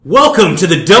Welcome to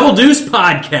the Double Deuce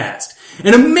Podcast,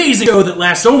 an amazing show that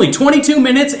lasts only 22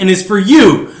 minutes and is for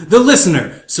you, the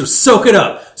listener, so soak it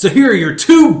up. So here are your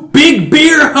two big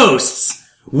beer hosts,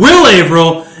 Will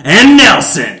Averill and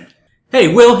Nelson.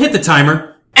 Hey, Will, hit the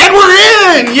timer. And we're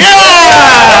in! Yeah!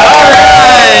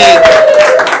 Alright!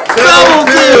 Double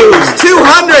Deuce!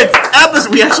 200th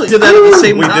episode! We actually did that at the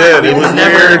same time. We did. It was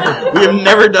weird. We have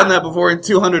never done that before in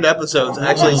 200 episodes.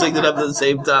 Actually synced it up at the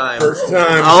same time. First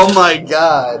time. Oh my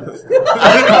god.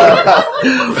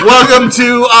 Welcome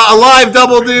to a live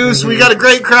Double Deuce. We got a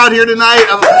great crowd here tonight.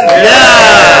 Yeah!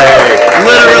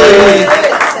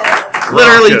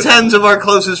 Literally tens of our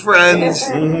closest friends,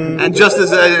 and just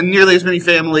as nearly as many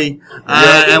family.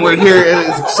 And we're here at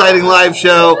this exciting live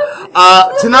show.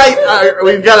 Tonight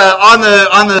we've got on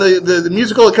the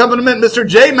musical accompaniment, Mr.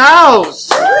 J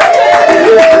Mouse.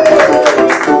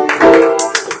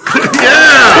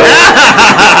 Yeah.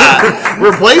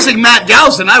 Replacing Matt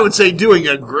Gauss, and I would say doing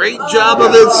a great job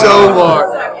of it so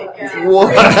far.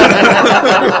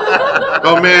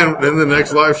 Oh man! In the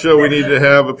next live show, we need to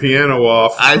have a piano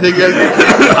off. I think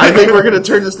we're going to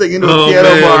turn this thing into a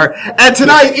piano bar. And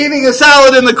tonight, eating a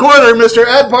salad in the corner, Mr.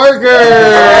 Ed Parker.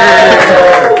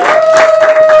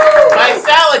 My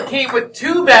salad came with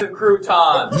 2 bags of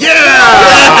croutons. Yeah!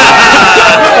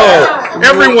 Oh,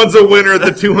 everyone's a winner at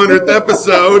the 200th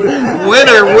episode.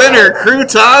 Winner,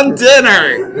 crouton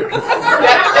dinner.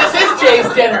 This is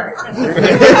Jay's dinner.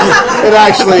 It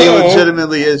actually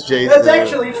legitimately is Jay's That's dinner.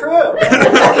 actually true.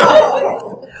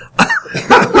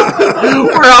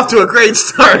 We're off to a great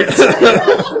start.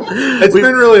 It's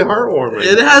been really heartwarming.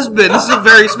 It has been. This is a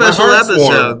very special heart's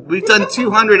episode. warm. We've done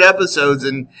 200 episodes,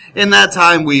 and in that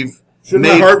time we've Should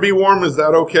my heart be warm? Is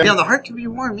that okay? Yeah, the heart can be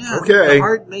warm, yeah. Okay. The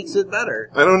heart makes it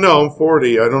better. I don't know. I'm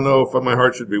 40. I don't know if my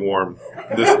heart should be warm.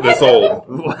 This old.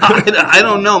 I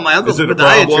don't know. My uncle's a Is it a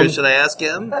problem? podiatrist. Should I ask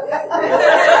him?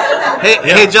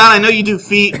 Hey, John, I know you do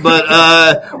feet, but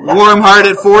warm heart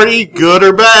at 40, good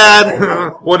or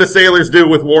bad? What do sailors do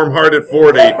with warm heart at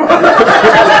 40?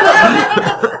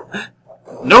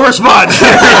 No response.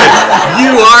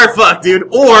 You are fucked, dude.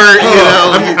 Or,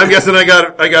 I'm guessing I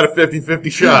got a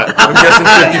 50-50 shot. I'm guessing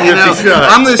 50-50 shot.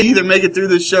 I'm going to either make it through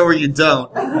this show or you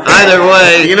don't. Either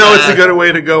way. It's a good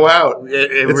way to go out.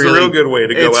 It's a real good way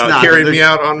to go out. Carry me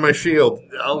out on my shield.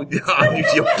 Oh, okay.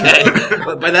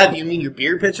 But by that, you mean your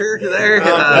beer pitcher there?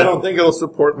 I don't think it'll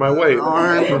support my weight. All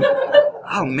right.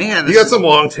 Oh, man. You got some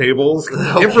long tables.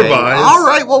 Okay. Improvise. All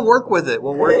right, we'll work with it.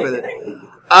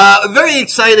 Very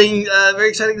exciting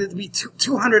to be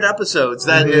 200 episodes.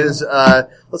 That is,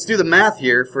 let's do the math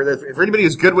here. For anybody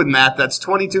who's good with math, that's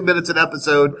 22 minutes an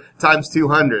episode times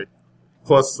 200.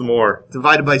 Plus some more.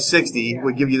 Divided by 60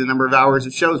 would give you the number of hours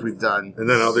of shows we've done. And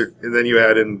then you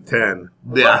add in 10.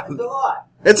 Yeah.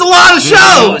 It's a lot of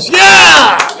shows!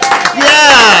 Yeah!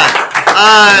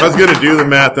 I was going to do the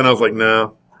math, and I was like,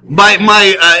 no.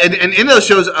 And in those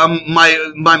shows,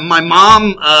 my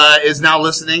mom is now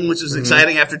listening, which is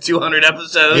exciting after 200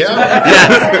 episodes.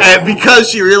 Yeah. And because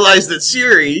she realized that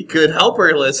Siri could help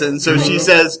her listen, so she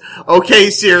says,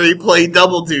 "Okay, Siri, play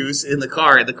Double Deuce" in the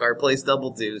car, and the car plays Double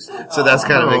Deuce. So that's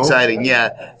kind of exciting.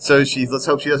 Yeah. So let's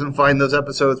hope she doesn't find those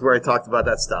episodes where I talked about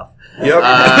that stuff. Yep.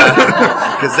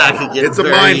 Because that could get a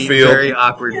minefield. Very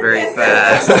awkward very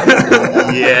fast.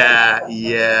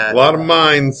 Yeah. A lot of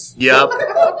mines. Yep.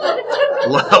 A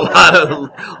lot of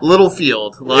little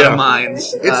field, a lot of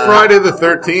mines. It's Friday the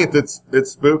 13th. It's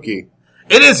spooky.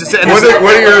 It is. And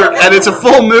it's a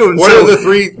full moon. What are the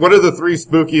three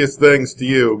spookiest things to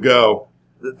you? Go.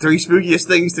 The 3 spookiest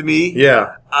things to me?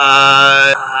 Yeah.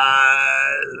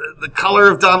 The color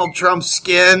of Donald Trump's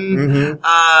skin.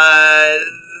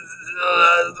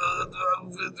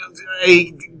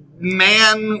 A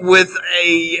man with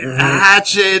a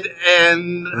hatchet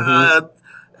and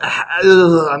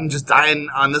I'm just dying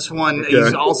on this one. Okay.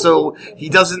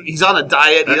 He's on a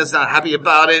diet. He's not happy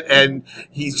about it. And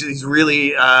he's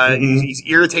really, he's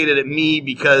irritated at me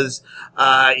because,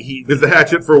 Is the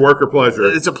hatchet for work or pleasure?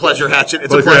 It's a pleasure hatchet.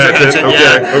 It's pleasure a pleasure hatchet.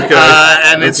 Okay.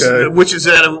 And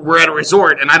we're at a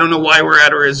resort, and I don't know why we're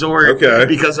at a resort. Okay.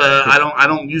 Because, I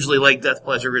don't usually like death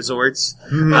pleasure resorts.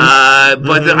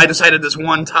 But I decided this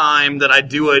one time that I'd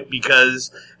do it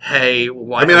because, hey,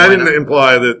 why? I mean, I didn't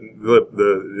imply that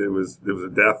it was a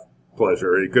death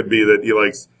pleasure. It could be that he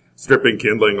likes stripping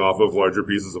kindling off of larger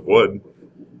pieces of wood.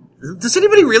 Does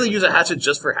anybody really use a hatchet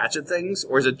just for hatchet things,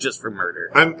 or is it just for murder?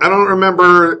 I don't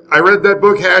remember. I read that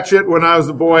book Hatchet when I was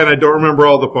a boy, and I don't remember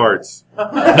all the parts. He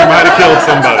might have killed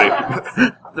somebody.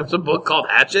 There's a book called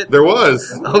Hatchet? There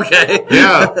was. Okay.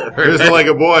 Yeah. There's like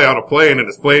a boy on a plane, and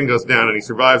his plane goes down, and he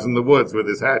survives in the woods with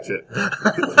his hatchet.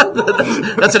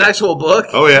 That's an actual book?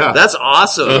 Oh, yeah. That's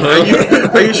awesome.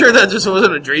 Are you sure that just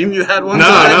wasn't a dream you had one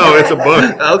time? No, it's a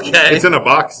book. Okay. It's in a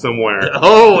box somewhere.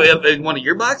 Oh, in one of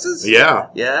your boxes? Yeah.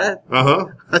 Yeah? Uh-huh.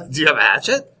 Do you have a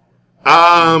hatchet?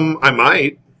 I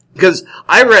might. Because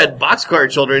I read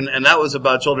Boxcar Children, and that was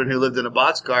about children who lived in a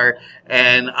boxcar,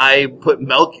 and I put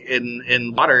milk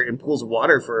in water, in pools of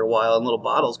water for a while in little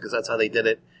bottles, because that's how they did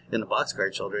it in the Boxcar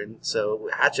Children. So,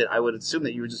 hatchet, I would assume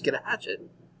that you would just get a hatchet.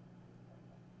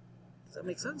 Does that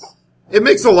make sense? It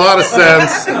makes a lot of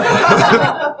sense.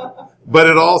 But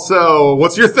it also...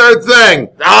 What's your third thing?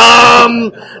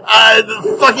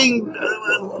 The fucking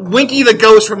Winky the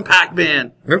Ghost from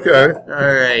Pac-Man. Okay.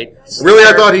 Alright. Really,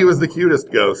 I thought he was the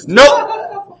cutest ghost.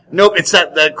 Nope, it's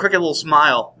that crooked little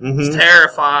smile. Mm-hmm. It's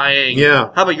terrifying.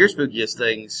 Yeah. How about your spookiest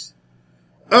things?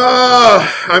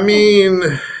 I mean,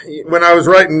 when I was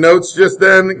writing notes just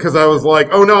then, because I was like,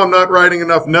 oh no, I'm not writing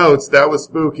enough notes. That was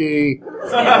spooky.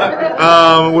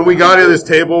 When we got here, this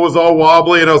table was all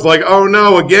wobbly, and I was like, oh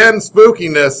no, again,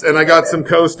 spookiness. And I got some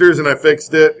coasters, and I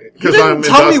fixed it, because I'm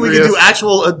industrious. Tell me we could do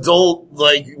actual adult,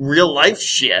 like, real life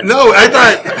shit. No, I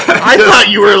thought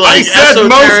you were like I said esoteric.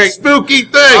 Most spooky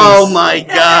things. Oh my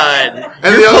god.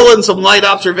 And You're pulling some light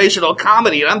observational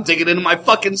comedy, and I'm digging into my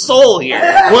fucking soul here.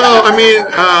 Well, I mean,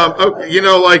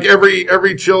 like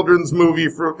every children's movie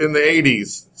in the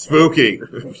 80s, spooky.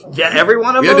 Yeah, every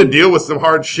one of We them? had to deal with some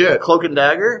hard shit. Cloak and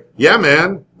Dagger? Yeah,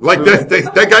 man. Like,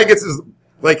 that guy gets his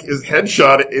head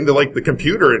shot into, like, the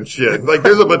computer and shit. Like,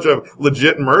 there's a bunch of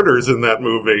legit murders in that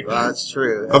movie. That's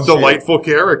true. Of delightful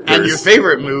characters. And your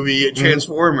favorite movie,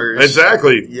 Transformers.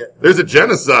 Exactly. Yeah. There's a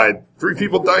genocide. 3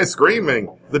 people die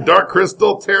screaming. The Dark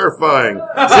Crystal, terrifying.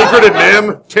 Secret of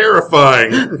NIMH,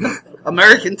 terrifying.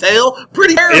 American Tail,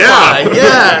 pretty terrifying.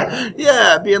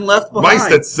 Yeah, being left behind. Mice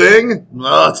that sing?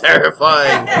 Oh,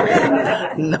 terrifying.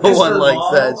 No one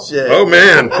likes that shit. Oh,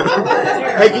 man.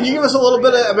 Hey, can you give us a little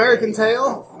bit of American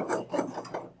Tail?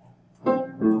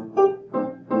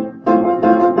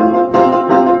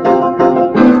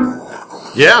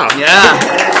 Yeah.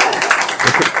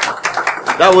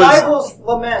 That was Fievel's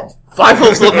Lament.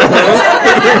 Fievel's Lament.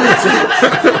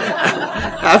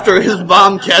 After his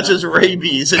mom catches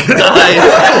rabies and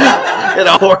dies in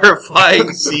a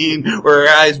horrifying scene where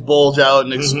her eyes bulge out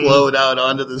and explode out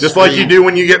onto the Just screen. like you do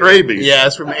when you get rabies. Yeah,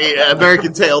 it's from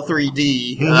American Tail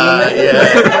 3D.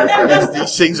 Yeah. He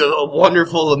sings a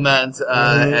wonderful lament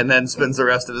and then spends the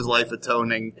rest of his life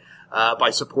atoning by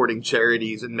supporting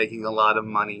charities and making a lot of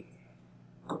money.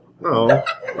 Oh.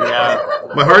 Yeah.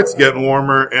 My heart's getting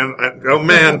warmer, and oh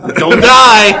man. Don't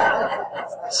die!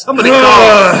 Somebody call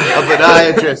a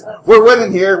podiatrist. We're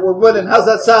winning here. We're winning. How's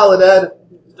that salad, Ed?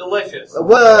 Delicious.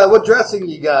 What dressing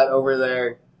you got over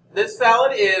there? This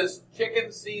salad is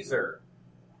chicken Caesar.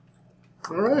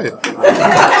 All right.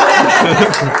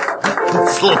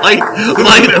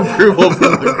 Light approval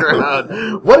from the crowd.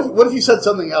 What if you said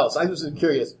something else? I'm just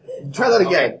curious. Try that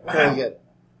again. Okay. Try it again.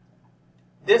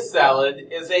 This salad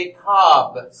is a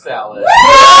Cobb salad.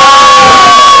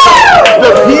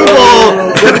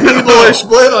 The people are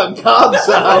split on Cobb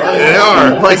salad. They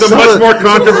are. Like It's a much more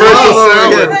controversial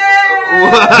salad.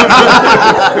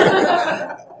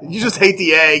 You just hate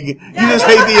the egg. You just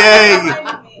hate the egg.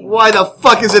 Why the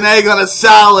fuck is an egg on a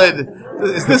salad?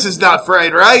 This is not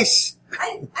fried rice.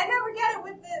 I never get it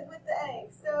with the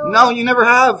egg. So No, you never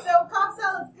have. So Cobb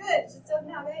salad's good. It just doesn't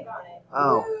have egg on it.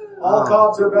 Oh. All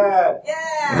Cobbs are bad. Yeah.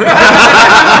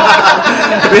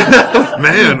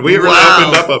 Man, we really Wow.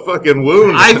 opened up a fucking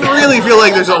wound. I really feel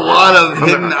like there's a lot of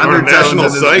hidden our undertones national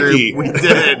in this psyche.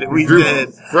 group. We Drew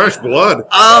did. fresh blood.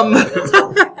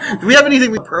 Do we have anything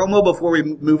with promo before we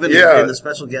move into the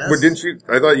special guest? Well, didn't you?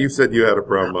 I thought you said you had a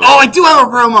promo. Oh, I do have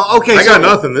a promo. Okay, I got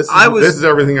nothing. This is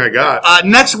everything I got.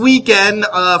 Next weekend,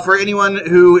 for anyone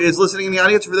who is listening in the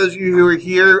audience, for those of you who are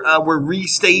here, we're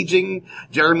restaging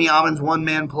Jeremy Allen's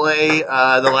one-man play,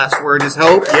 The Last Word is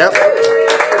Hope. Yep.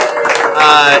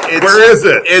 Where is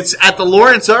it? It's at the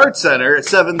Lawrence Arts Center at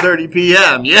 7:30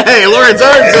 p.m. Yay, Lawrence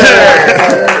Arts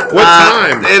Center! What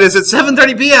time? It is at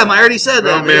 7:30 p.m. I already said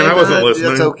that. Oh, man, I wasn't listening.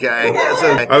 That's okay. That's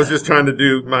okay. I was just trying to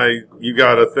do you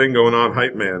got a thing going on,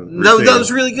 Hype Man. No, routine, that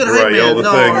was really good, where Hype I yell Man. the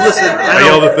No, things. listen, I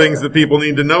yell the things that people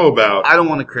need to know about. I don't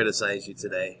want to criticize you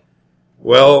today.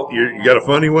 Well, you got a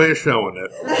funny way of showing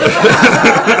it.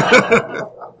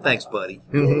 Thanks, buddy.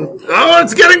 Mm-hmm. Oh,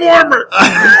 it's getting warmer.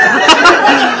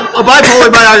 A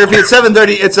bipolar biography at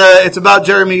 7:30. It's about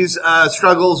Jeremy's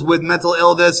struggles with mental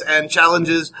illness and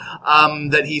challenges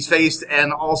that he's faced,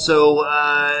 and also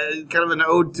kind of an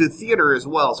ode to theater as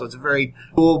well. So it's a very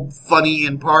cool, funny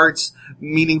in parts,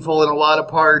 meaningful in a lot of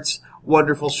parts.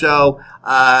 Wonderful show.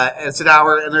 It's an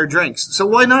hour and there are drinks. So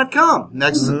why not come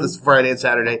next this Friday and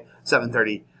Saturday,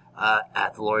 7:30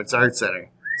 at the Lawrence Arts Center.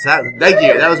 Thank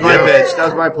you. That was my pitch. That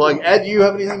was my plug. Ed, do you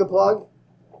have anything to plug?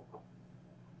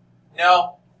 No.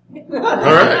 All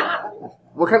right.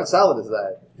 What kind of salad is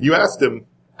that? You asked him.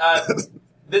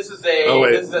 This is Oh,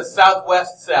 wait. this is a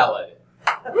Southwest salad.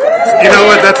 You know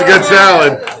what? That's a good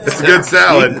salad. It's a good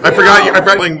salad. I forgot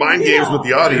playing mind games with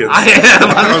the audience. I am.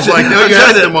 I was like, no, you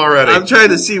asked him already. I'm trying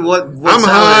to see what I'm salad.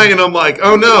 high, and I'm like,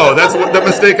 oh no, that's the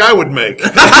mistake I would make.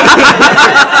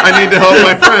 I need to help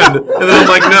my friend. And then I'm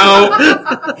like,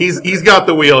 no, he's got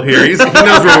the wheel here. He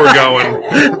knows where we're going.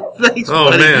 Thanks, Oh,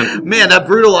 buddy. Man, that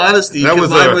brutal honesty That was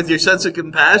combined a- with your sense of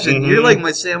compassion. You're like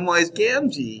my Samwise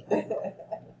Gamgee.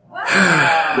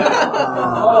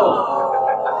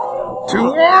 Too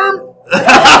warm?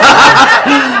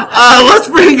 Let's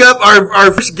bring up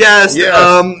our first guest.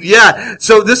 Yes.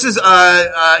 So this is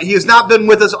he has not been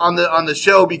with us on the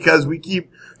show because we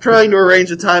keep trying to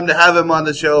arrange a time to have him on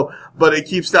the show, but it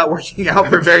keeps not working out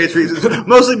for various reasons.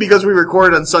 Mostly because we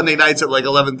record on Sunday nights at like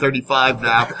 11:35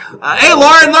 now. Hey,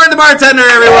 Lauren the bartender,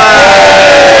 everyone.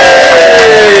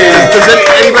 Does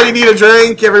anybody need a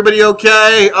drink? Everybody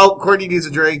okay? Oh, Courtney needs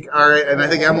a drink. All right, and I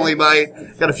think Emily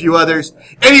might. Got a few others.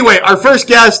 Anyway, our first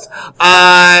guest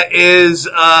is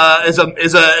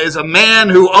a man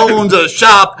who owns a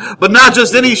shop, but not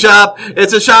just any shop.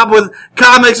 It's a shop with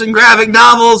comics and graphic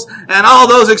novels and all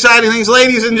those exciting things.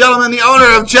 Ladies and gentlemen, the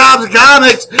owner of Chops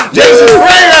Comics, Jason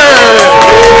Sprayer.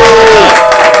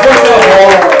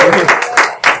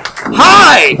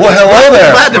 Hi! Well, hello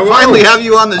there. Glad to finally have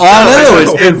you on the show. I know,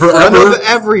 it's been in front forever. of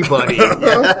everybody.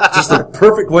 Just the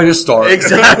perfect way to start.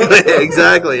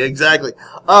 Exactly.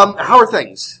 How are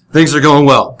things? Things are going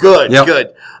well. Good, Yep.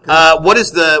 good. What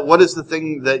is the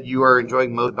thing that you are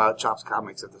enjoying most about Chops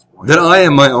Comics at this point? That I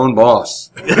am my own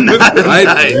boss.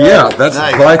 Nice. Yeah, that's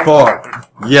Nice. by far.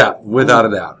 Yeah, without a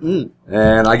doubt.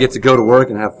 And I get to go to work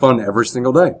and have fun every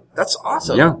single day. That's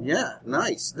awesome. Yeah.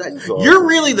 Nice. You're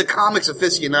really the comics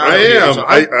aficionado. I here, am. so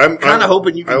I'm kind of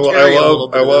hoping you can I carry a little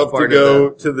bit I of love this to part go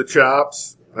of to the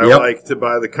Chops. I Yep. like to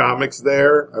buy the comics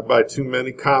there. I buy too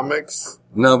many comics.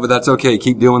 No, but that's okay.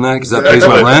 Keep doing that because that pays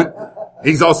my rent.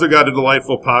 He's also got a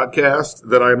delightful podcast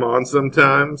that I'm on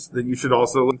sometimes that you should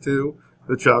also listen to,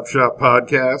 the Chop Shop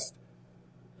Podcast.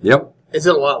 Yep. Is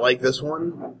it a lot like this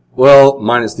one? Well,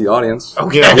 minus the audience.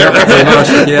 Okay. Yeah, pretty much.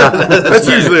 Yeah. That's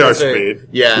usually our speed.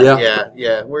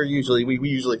 Yeah. We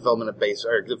usually film in a base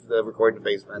or record in a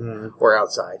basement or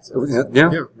outside. So. Yeah,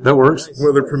 that works.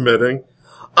 Weather permitting.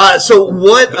 So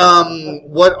what's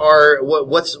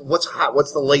hot?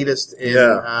 What's the latest in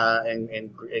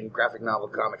graphic novel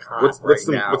comic hot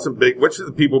now? What should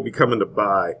the people be coming to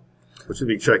buy? What should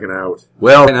they be checking out?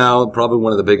 Well, right now, probably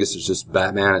one of the biggest is just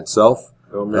Batman itself.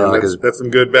 Oh man, that's some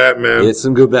good Batman. It's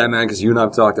some good Batman because you and I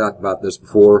have talked about this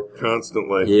before.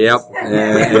 Constantly. Yep.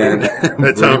 And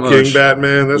that Tom King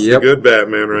Batman, that's the good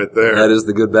Batman right there. That is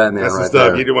the good Batman that's right the stuff.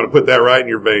 there. You do want to put that right in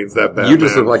your veins, that Batman. You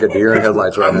just look like a deer in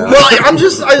headlights right now. Well, I'm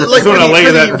just like for the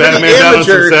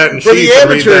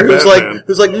amateur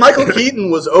who's like Michael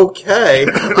Keaton was okay.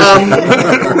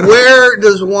 Where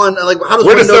does one how does where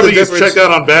one does know the somebody difference? check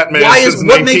out on Batman?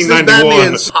 What makes this 1991?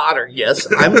 Batman hotter? Yes,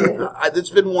 it's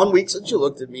been 1 week since you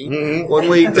looked at me. 1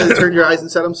 week to turn your eyes and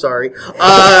said I'm sorry.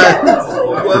 That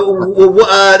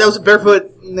was a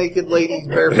naked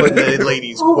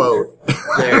ladies quote.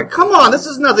 There, come on, this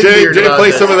is nothing weird. Jay, about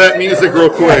play this. some of that music real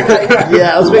quick.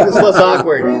 Yeah, let's make this less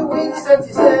awkward. 3 weeks since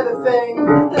you said a thing.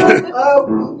 A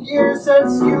year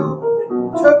since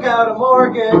you took out a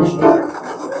mortgage.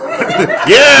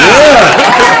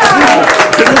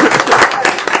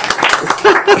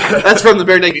 That's from the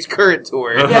Bare Nakeds current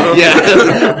tour.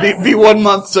 Yeah. Be 1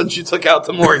 month since you took out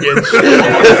the mortgage.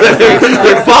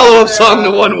 Their follow-up song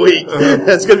to 1 week.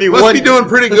 That's going to be Must be doing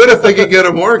pretty good if they could get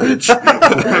a mortgage.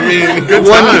 I mean, good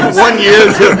times. 1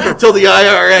 year till the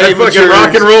IRA That fucking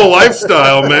rock and roll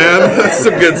lifestyle, man. That's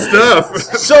some good stuff.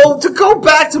 So to go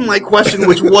back to my question,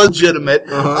 which was legitimate,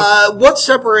 what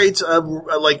separates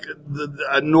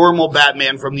a normal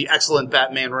Batman from the excellent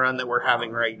Batman run that we're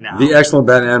having right now? The excellent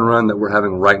Batman run that we're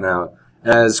having right now,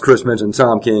 as Chris mentioned,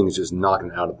 Tom King is just knocking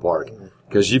it out of the park.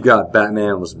 Because you've got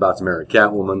Batman was about to marry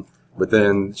Catwoman, but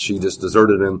then she just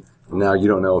deserted him, and now you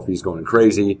don't know if he's going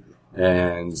crazy.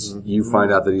 And you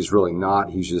find out that he's really not.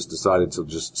 He's just decided to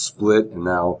just split and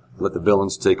now let the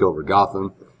villains take over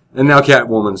Gotham. And now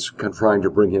Catwoman's trying to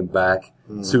bring him back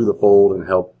to the fold and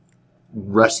help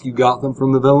rescue Gotham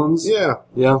from the villains. Yeah.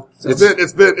 Yeah.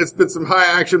 It's been some high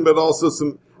action, but also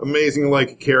some amazing,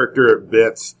 like, character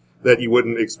bits that you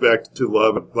wouldn't expect to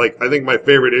love. Like, I think my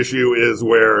favorite issue is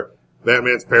where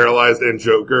Batman's paralyzed and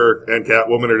Joker and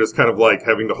Catwoman are just kind of like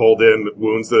having to hold in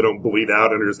wounds that don't bleed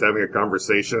out and are just having a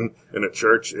conversation in a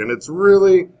church. And it's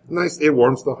really nice. It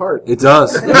warms the heart. It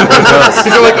does. It does. Because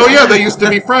you're like, oh yeah, they used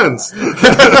to be friends.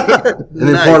 And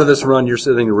then part of this run, you're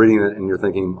sitting and reading it and you're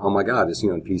thinking, oh my God, is he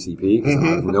on PCP?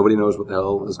 Because nobody knows what the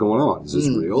hell is going on. Is this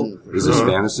real? Is this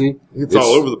fantasy? It's all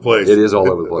over the place. It is all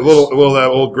over the place. That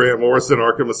old Grant Morrison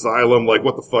Arkham Asylum, like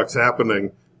what the fuck's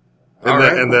happening?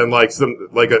 And then like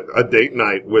a date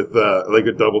night with like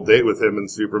a double date with him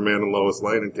and Superman and Lois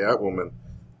Lane and Catwoman.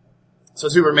 So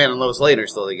Superman and Lois Lane are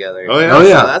still together. Oh yeah, oh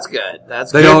yeah. Oh, that's good.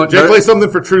 That's They good. don't- Jay, play something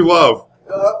for true love.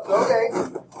 Okay.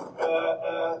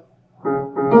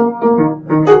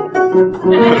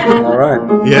 All right.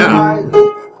 Yeah.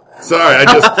 Sorry, I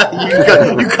just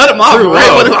you cut him off, True right?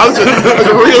 love. I was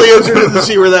really interested to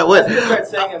see where that went. Start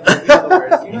saying the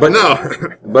words. But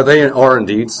no. But they are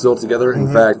indeed still together.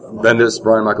 In fact,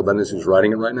 Brian Michael Bendis, who's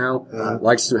writing it right now,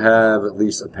 likes to have at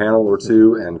least a panel or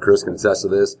two, and Chris can attest to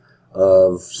this,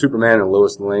 of Superman and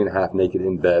Lois Lane half naked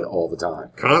in bed all the time.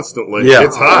 Constantly. Yeah.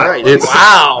 It's hot. All right. It's-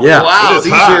 Wow. yeah, Wow. it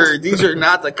is hot. These are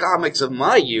not the comics of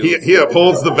my youth. He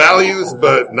upholds the values,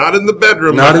 but not in the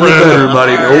bedroom. Not my in the friend. bedroom,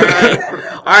 buddy. Nope.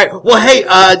 All right. Well, hey,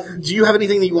 do you have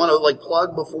anything that you want to like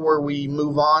plug before we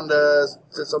move on to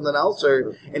something else,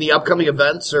 or any upcoming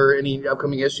events, or any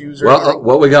upcoming issues? Or Well, anything?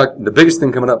 what we got, the biggest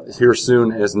thing coming up here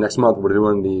soon is next month we're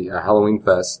doing the Halloween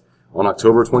Fest on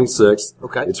October 26th.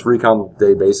 Okay. It's free comic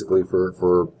day basically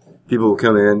for people who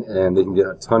come in, and they can get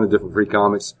a ton of different free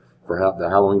comics for the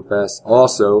Halloween Fest.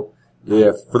 Also,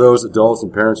 for those adults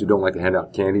and parents who don't like to hand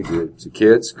out candy to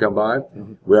kids who come by,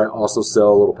 we also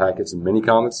sell little packets of mini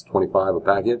comics, $25 a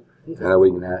packet, and that way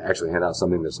you can actually hand out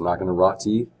something that's not going to rot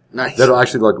teeth. Nice. That'll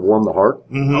actually like warm the heart.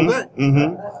 Okay.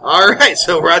 All right.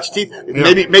 So, Roch Teeth,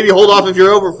 maybe hold off if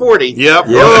you're over 40. Yep.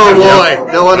 Yeah. Oh boy,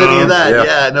 don't want any of that. Yeah.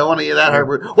 Yeah, don't want any of that hard.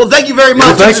 Well, thank you very much.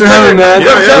 Well, thanks for having me, man.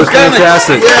 Yeah, It was Coming.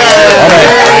 fantastic. Check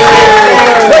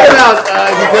it out,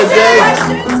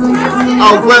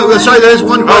 because sorry, there's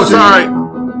one Oh, question. sorry. Can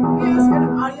I ask an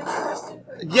audience question?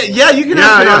 Yeah, you can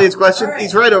ask an yeah. audience question. All right.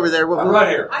 He's right over there. I'm right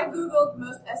here. I googled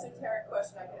most esoteric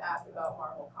question I could ask about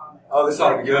Marvel Comics. Oh, this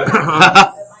ought to be good.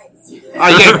 All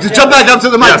right, yeah, just jump back up to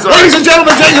the mic. Yeah, sorry. Ladies and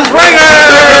gentlemen, Jason Springer!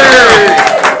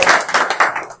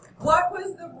 What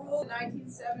was the rule in the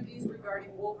 1970s regarding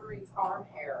Wolverine's arm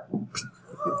hair?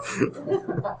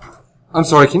 I'm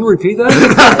sorry, can you repeat that?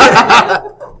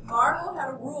 Marvel had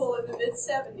a rule in the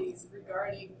mid-70s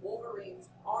regarding Wolverine's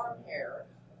arm hair.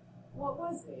 What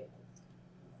was it?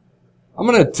 I'm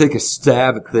going to take a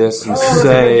stab at this and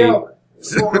say...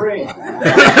 Wolverine.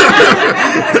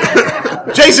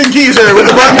 Jason Keyser with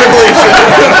the button deletion.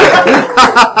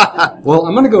 Well,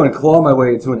 I'm going to go and claw my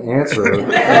way to an answer.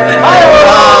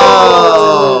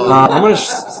 I'm going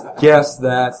to guess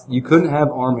that you couldn't have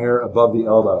arm hair above the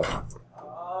elbow.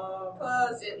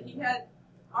 Close. He had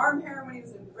arm hair when he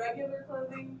was in regular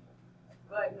clothing,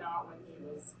 but not when he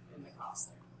was in the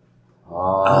costume.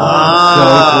 Oh,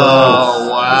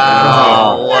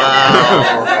 Wow.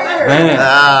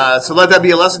 Man. So let that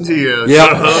be a lesson to you. Yep.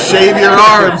 Shave your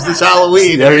arms this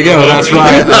Halloween. There you go. That's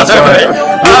right. That's right. All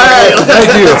right.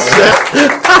 Thank you.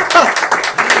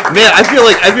 Man, I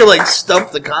feel like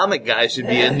Stump the Comic Guy should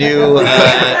be a new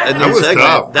That was segment.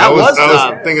 tough. That was I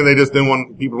tough. was thinking they just didn't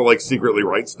want people to like secretly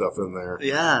write stuff in there.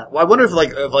 Yeah. Well, I wonder if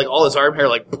all his arm hair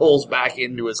like pulls back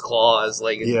into his claws,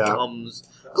 like it Yeah. becomes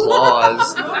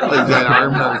claws, like that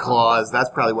arm hair claws. That's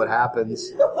probably what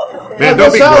happens. Man, What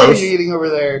don't be salad are gross. you eating over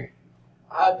there?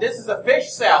 This is a fish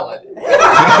salad.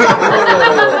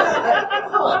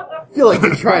 I feel like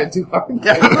you're trying too hard.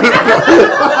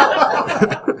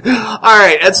 All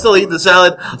right, Ed's still eating the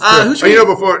salad. Who should Oh, you know,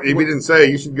 before we didn't say,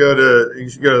 you should go to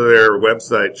their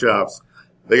website, Chops.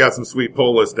 They got some sweet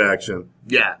poll list action.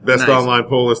 Yeah, Best nice. online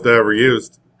poll list I ever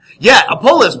used. Yeah, a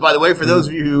poll list, by the way, for those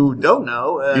of you who don't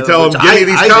know. You tell them, which give me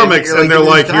these I did, comics, you're and they're "Give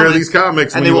me like, here are these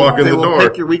comics when and you walk in they the will door.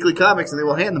 pick your weekly comics, and they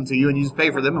will hand them to you, and you just pay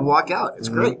for them and walk out. It's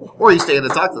great. Or you stay in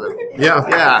and talk to them.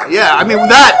 Yeah. Yeah. I mean,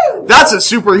 that's a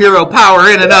superhero power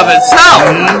in and of itself.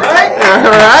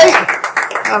 Right?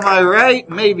 Am I right?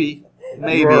 Maybe.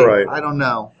 You're right. I don't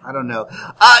know.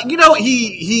 You know,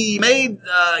 he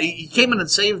came in and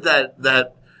saved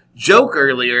that joke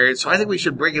earlier, so I think we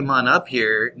should bring him on up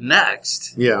here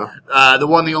next. Yeah. The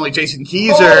one, the only Jason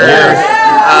Keyser.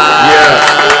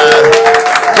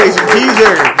 Jason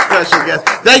Keyser, special guest.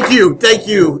 Thank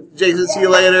you, Jason. See you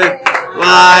later.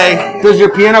 Bye. Does your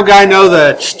piano guy know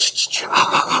the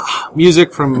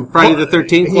music from Friday the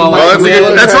 13th?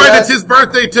 That's right. It's his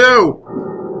birthday too.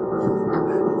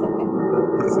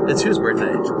 It's whose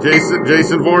birthday?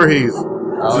 Jason Voorhees.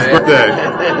 It's his birthday.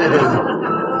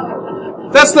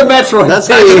 That's the Metro. That's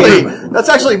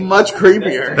actually much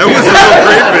creepier. That was so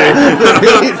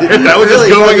creepy. That was just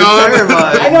going on.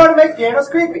 I know how to make pianos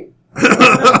creepy.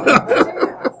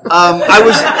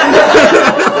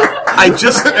 I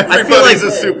feel like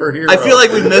a superhero. I feel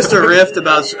like we missed a riff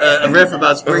about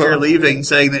Springer leaving,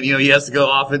 saying that he has to go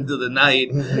off into the night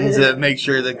to make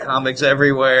sure that comics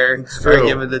everywhere are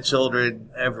given to children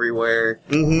everywhere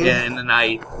in the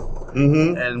night,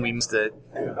 and we missed it.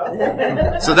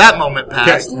 So that moment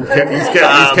passed. He's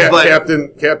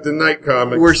Captain Night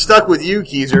Comics. We're stuck with you,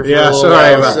 Keyser. For a little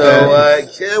sorry while. about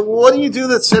So, what do you do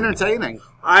that's entertaining?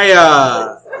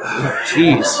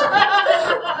 Jeez.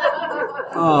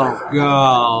 Oh,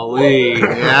 golly.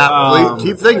 Yeah, please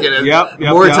keep thinking. Yep, The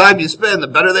more time you spend, the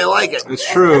better they like it. It's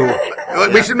true.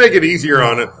 We should make it easier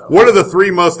on it. What are the 3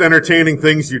 most entertaining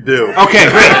things you do? Okay,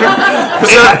 great.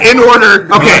 So, in order.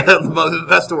 Okay. The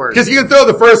best to work. Because you can throw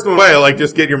the first one away, like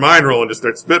just get your mind rolling, just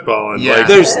start spitballing. Yeah. Like,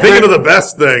 There's- thinking of the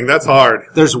best thing, that's hard.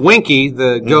 There's Winky,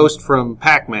 the ghost from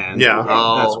Pac-Man. Yeah.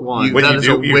 That's one. When That you is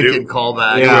do- a you wicked do.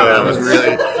 callback. Yeah. That was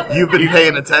really. You've been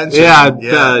paying attention.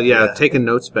 Yeah, taking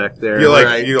notes back there.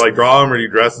 You draw them, or you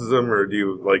dresses them, or do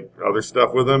you like other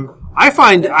stuff with them? I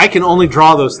find I can only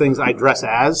draw those things I dress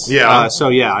as. Yeah. I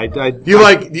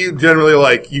You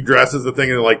generally you dress as the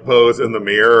thing and pose in the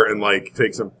mirror and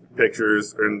take some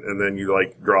pictures and then you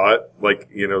draw it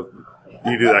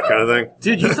you do that kind of thing.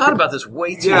 Dude, you thought about this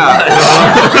way too Yeah.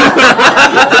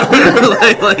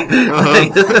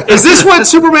 much. Is this what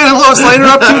Superman and Lois Lane are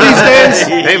up to these days?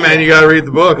 Hey man, you gotta read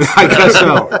the book. I guess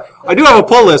so. I do have a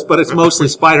pull list, but it's mostly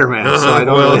Spider-Man, so I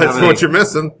don't well, really that's have what any. you're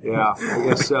missing. Yeah, I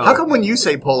guess so. How come when you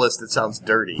say pull list, it sounds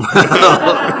dirty?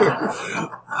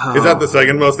 Is that the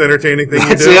second most entertaining thing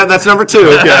you do? Yeah, that's number 2.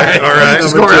 Okay, all right.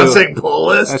 Just Number go around 2. saying pull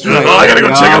list. That's right. Oh, I gotta go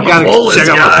check out my pull list, check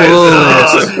out my guys. pull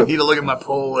list. Need to look at my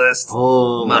pull list.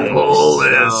 Pull My list. pull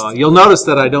list. You'll notice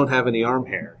that I don't have any arm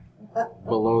hair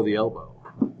below the elbow.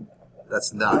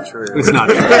 That's not true. It's not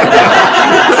true.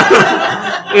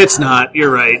 It's not. You're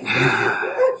right.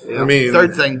 I mean,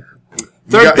 Third thing.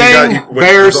 Third thing,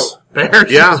 bears.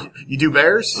 Bears? Yeah. You do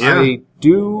bears? Yeah. I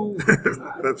do.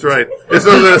 That's right. This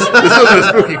wasn't a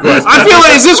spooky question. I feel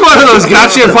like, is this one of those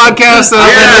gotcha podcasts that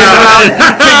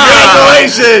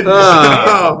Congratulations!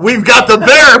 We've got the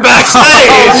bear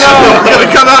backstage.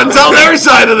 Gonna come out and tell their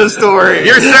side of the story.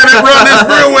 Your Senate run is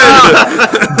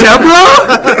ruined.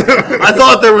 Deborah? I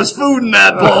thought there was food in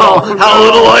that bowl. How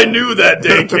little I knew that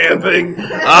day camping.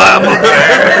 I'm a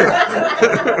bear.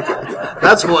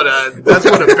 That's what a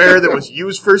bear that was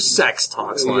used for sex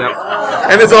talks like.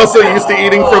 And it's also used to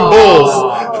eating from bowls.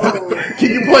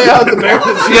 Can you play out the bear?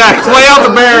 Yeah, play out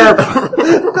the bear.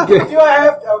 Do I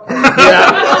have to? Okay.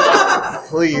 Yeah.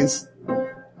 Please.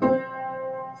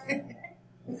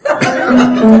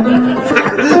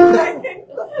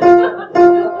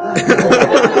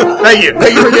 Thank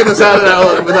you for getting us out of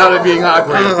that without it being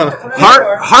awkward.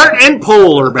 Heart and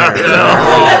polar bear.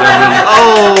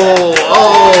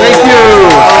 Thank you.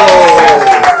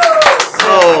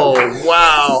 Oh,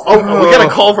 wow. Oh, we got a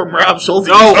call from Rob Schulte.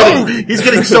 He's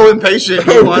getting so impatient.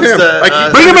 He wants to...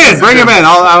 Bring him in.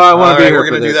 I want to be here we're for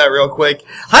going to do this. that real quick.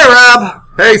 Hi, Rob.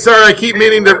 Hey, sorry, I keep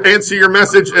meaning to answer your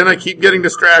message, and I keep getting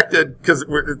distracted because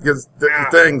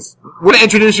things. We're going to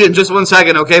introduce you in just 1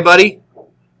 second, okay, buddy?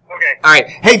 Okay. All right.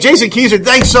 Hey, Jason Keyser,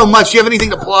 thanks so much. Do you have anything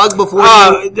to plug before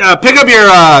Pick up your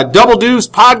Double Deuce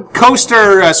Pod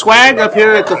Coaster swag up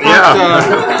here at the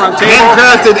front table.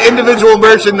 handcrafted individual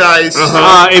merchandise?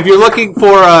 If you're looking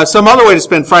for some other way to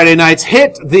spend Friday nights,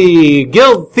 hit the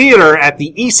Guild Theater at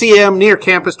the ECM near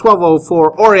campus,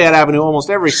 1204 Oriat Avenue.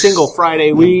 Almost every single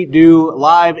Friday, we do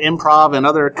live improv and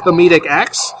other comedic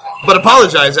acts. But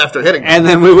apologize after hitting them. And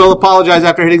then we will apologize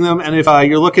after hitting them. And if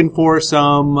you're looking for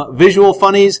some visual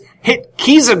funnies, hit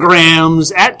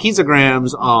Keysograms at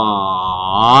Keysograms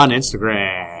on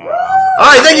Instagram. All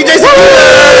right, thank you, Jason.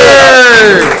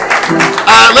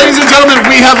 Ladies and gentlemen,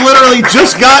 we have literally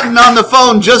just gotten on the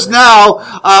phone just now,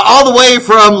 all the way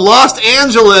from Los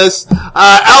Angeles,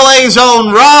 LA's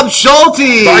own Rob Schulte.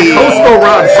 Bi-coastal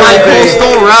Rob Schulte.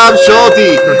 Bi-coastal Rob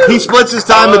Schulte. He splits his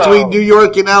time between New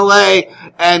York and LA,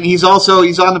 and he's on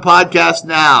the podcast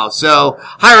now. So,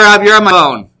 hi Rob, you're on my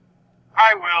phone.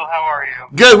 Hi, Will. How are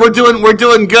you? Good. We're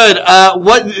doing good.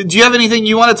 What do you have anything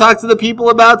you want to talk to the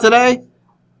people about today?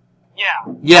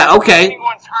 Yeah. Yeah. Okay.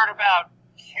 Anyone's heard about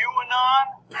QAnon?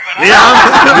 You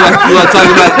want to talk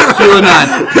about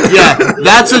QAnon? Yeah,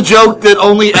 that's a joke that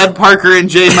only Ed Parker and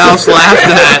Jay Mouse laughed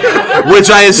at, which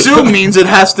I assume means it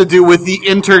has to do with the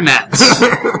internet.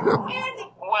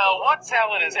 Well, what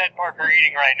salad is Ed Parker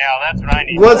eating right now? That's what I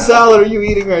need. What salad are you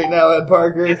eating right now, Ed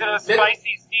Parker? Is it a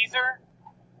spicy Caesar?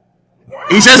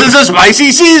 He says it's a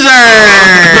spicy Caesar.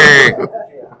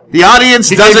 The audience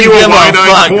doesn't give a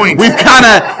fuck. Point.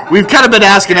 We've kind of been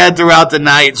asking Ed throughout the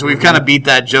night, so we've kind of beat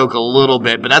that joke a little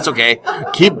bit, but that's okay.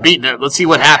 Keep beating it. Let's see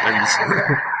what happens.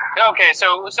 Okay,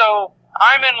 so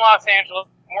I'm in Los Angeles.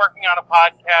 I'm working on a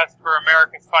podcast for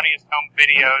America's Funniest Home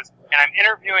Videos, and I'm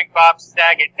interviewing Bob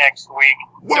Saget next week.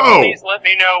 So Whoa. please let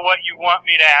me know what you want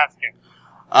me to ask him.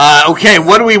 Okay,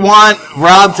 what do we want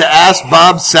Rob to ask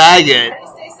Bob Saget?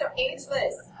 How do you stay so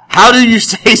ageless? How do you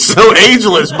stay so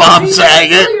ageless, Bob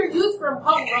Saget? Steal your youth from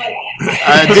Paul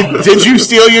Rudd. Did you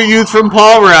steal your youth from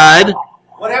Paul Rudd?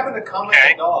 What happened to Comet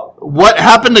Okay. the dog? What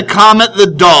happened to Comet the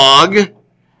dog? Ooh,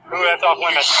 that's off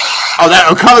limits.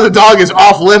 Oh, Comet the dog is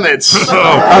off limits.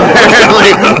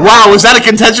 Apparently. Wow, was that a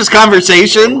contentious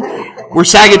conversation? Where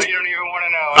Saget's... You don't even want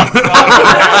to know.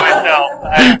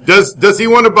 I'm myself. Does he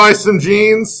want to buy some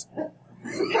jeans?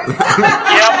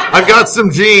 I've got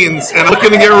some jeans, and I'm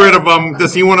looking to get rid of them.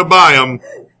 Does he want to buy them?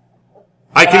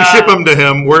 I can ship them to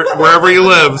him wherever he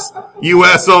lives,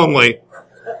 U.S. only. Okay,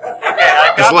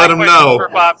 I've Just got let my him question know. for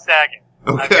Bob Saget.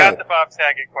 I've Okay. got the Bob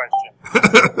Saget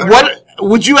question. What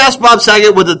would you ask Bob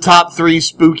Saget what the top 3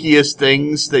 spookiest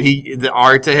things that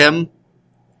are to him?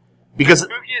 Because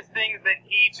Spookiest things that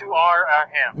he to are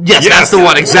him. yes, Yes. that's the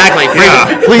one exactly.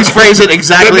 Yeah. Please phrase it That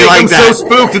exactly makes like him that. so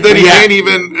spooked that he Yeah. can't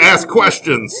even ask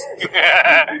questions.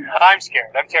 I'm scared.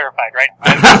 I'm terrified,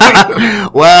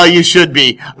 right? Well, you should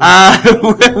be.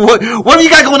 What have you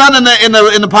got going on in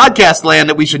the podcast land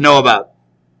that we should know about?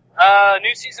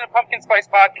 New season of Pumpkin Spice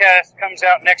Podcast comes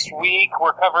out next week.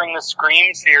 We're covering the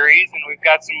Scream series, and we've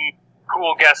got some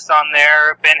cool guests on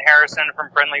there. Ben Harrison from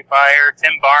Friendly Fire,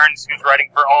 Tim Barnes, who's writing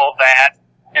for All That,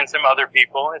 and some other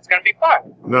people. It's going to be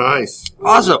fun. Nice.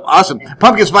 Awesome.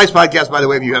 Pumpkin Spice Podcast, by the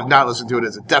way, if you have not listened to it,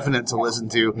 it's a definite to listen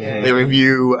to. They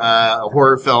review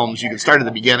horror films. You can start at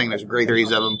the beginning. There's a great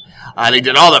series of them. They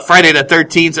did all the Friday the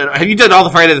 13th. Have you did all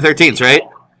the Friday the 13th, right?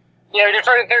 Yeah, we did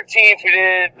Friday the 13th. We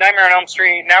did Nightmare on Elm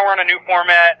Street. Now we're on a new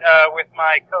format with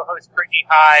my co-host Brittany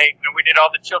High. And we did all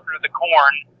the Children of the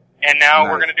Corn. And now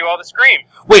we're going to do all the Scream.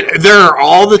 Wait, there are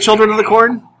all the Children of the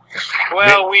Corn?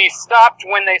 Well, we stopped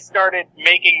when they started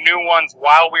making new ones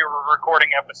while we were recording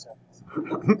episodes.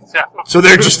 So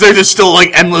they're just still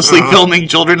like endlessly filming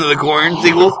Children of the Corn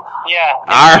sequels? Yeah,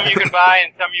 All some right. you can buy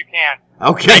and some you can't.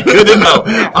 Okay, good to know.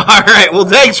 All right, well,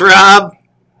 thanks, Rob.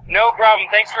 No problem.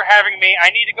 Thanks for having me. I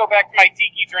need to go back to my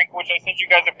tiki drink, which I sent you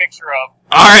guys a picture of.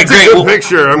 All right, It's a great. good We'll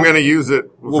picture. I'm going to use it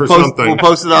for something. We'll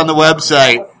post it on the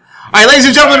website. All right, ladies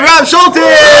and gentlemen, Rob Schulte!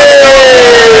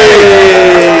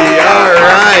 All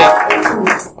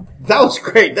right. That was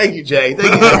great. Thank you, Jay.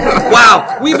 Thank you.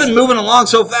 Wow, we've been moving along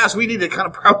so fast. We need to kind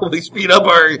of probably speed up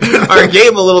our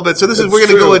game a little bit. So we're going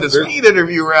to go into speed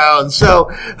interview round. So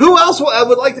who else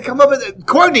would like to come up?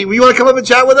 Courtney, you want to come up and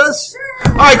chat with us?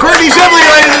 All right, Courtney Shipley,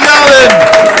 ladies and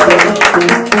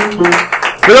gentlemen.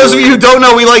 For those of you who don't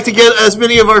know, we like to get as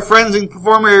many of our friends and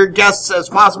performer guests as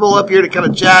possible up here to kind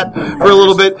of chat for a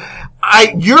little bit.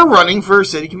 You're running for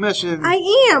city commission. I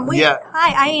am. Yeah.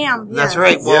 Hi, I am. That's yes.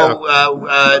 right.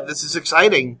 Well, this is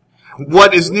exciting.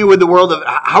 What is new in the world of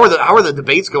how are the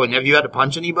debates going? Have you had to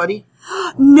punch anybody?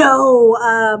 No.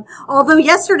 Although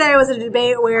yesterday was a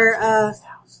debate where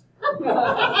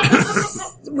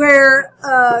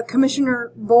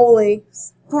Commissioner Boley,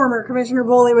 former Commissioner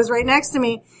Boley, was right next to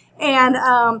me, and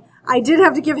I did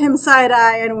have to give him side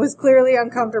eye, and was clearly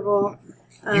uncomfortable.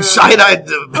 You side-eyed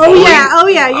the Oh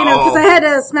yeah, you know, because I had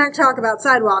to smack talk about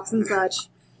sidewalks and such.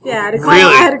 Yeah, I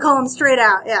had to call him straight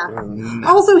out, yeah.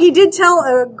 Also, he did tell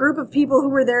a group of people who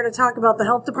were there to talk about the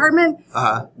health department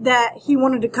that he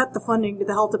wanted to cut the funding to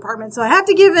the health department. So I have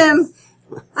to give him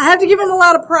a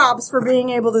lot of props for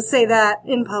being able to say that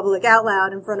in public, out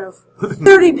loud, in front of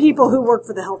 30 people who work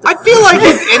for the health I department. feel like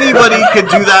if anybody could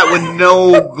do that with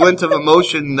no glint of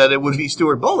emotion, that it would be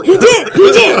Stuart Boley. He did!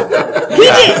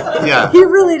 Yeah. He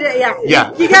really did, yeah.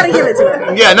 Yeah. You gotta give it to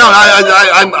him. Yeah, no,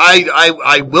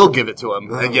 I will give it to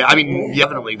him. Yeah, I mean,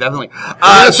 definitely.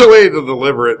 That's the way to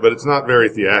deliver it, but it's not very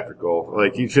theatrical.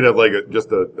 Like, he should have, like,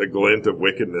 just a glint of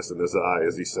wickedness in his eye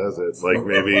as he says it. Like,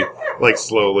 maybe, like,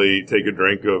 slowly take a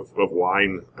drink of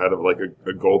wine out of, like,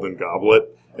 a golden goblet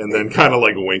and then kind of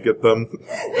like wink at them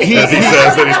as he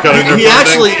says that he's cutting their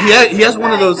funding. He has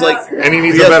one of those like, and he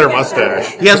needs a better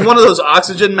mustache. He has one of those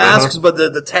oxygen masks, but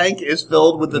the tank is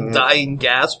filled with the dying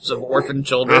gasps of orphan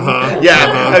children.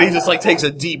 And he just like takes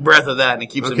a deep breath of that and it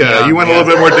keeps him young. You went a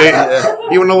little bit more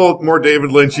you went a little more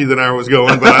David Lynchy than I was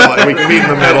going, but we can meet in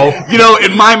the middle. You know,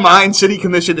 in my mind, City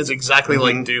Commission is exactly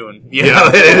like Dune. You know,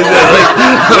 it is.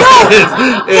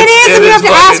 It is, and you have to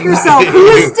ask yourself, who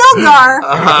is Stilgar?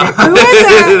 Who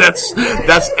is it?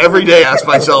 That's every day I ask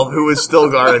myself, who is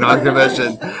Stilgar in our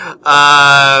commission?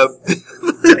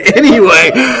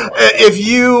 Anyway, if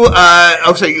you,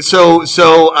 okay, so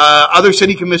other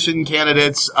City Commission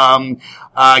candidates,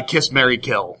 Kiss, Marry,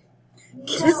 Kill.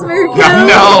 Kiss, Marry, Kill?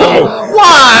 No!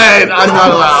 What? I'm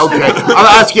not allowed. Okay. I'll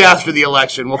ask you after the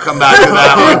election. We'll come back to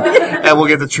that one, and we'll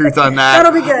get the truth on that.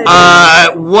 That'll be good.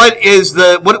 What is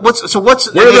the, what's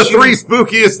What are the three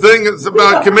spookiest things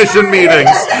about commission meetings?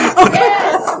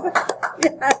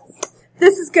 Yes.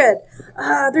 This is good.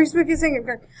 Three spookiest things.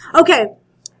 Okay.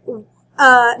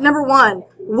 Number one,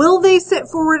 will they sit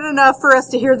forward enough for us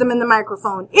to hear them in the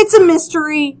microphone? It's a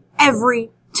mystery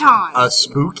every time. A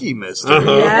spooky mystery.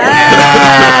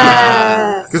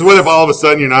 Yes. Because what if all of a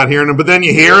sudden you're not hearing them, but then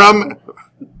you hear them?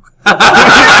 Yeah,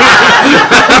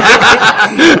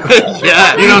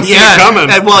 you don't see it coming.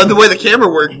 And well, the way the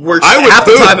camera works, half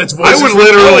the time its voice. I would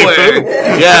literally poop.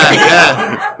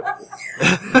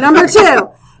 Yeah. Number two.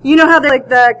 You know how they're like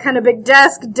the kind of big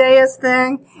desk dais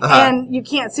thing, and you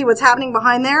can't see what's happening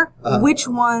behind there? Which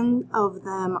one of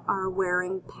them are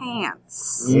wearing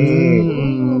pants?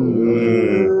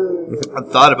 I've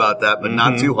thought about that, but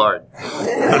not too hard.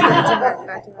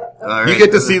 All right. You get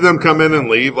to see them come in and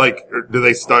leave. Like, do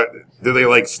they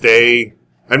like stay?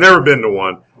 I've never been to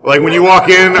one. Like when you walk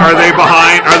in, are they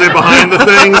behind the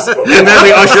things, and then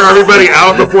they usher everybody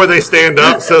out before they stand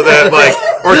up, so that like,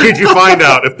 or could you find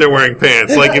out if they're wearing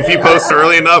pants? Like if you post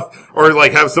early enough, or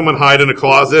like have someone hide in a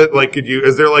closet, like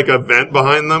is there like a vent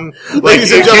behind them? Like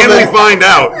can we find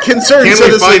out? Concerned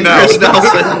citizen Chris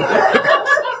Nelson.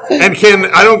 And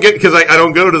I don't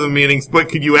go to the meetings, but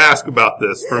could you ask about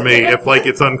this for me if like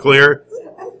it's unclear?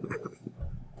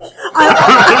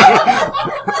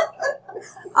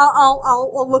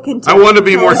 I'll look into it. I want to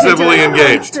be more civilly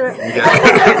engaged. You really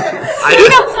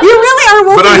are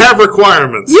working. But I have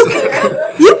requirements. You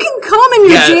can come in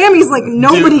your jammies like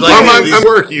nobody can. I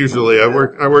work usually. I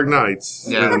work nights.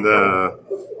 Yeah. And,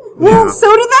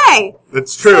 so do they.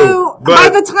 It's true. So by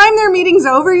the time their meeting's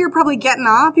over, you're probably getting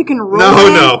off. You can roll.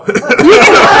 No.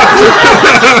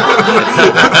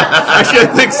 Actually, I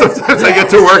think sometimes I get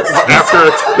to work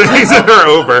after the meetings are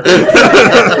over.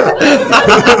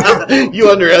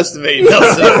 You underestimate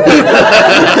Nelson.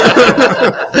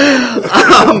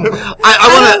 I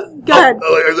want to. Go ahead.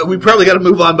 We probably got to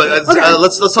move on, but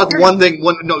let's talk one thing.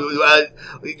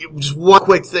 Just one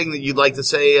quick thing that you'd like to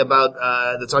say about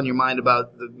that's on your mind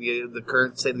about the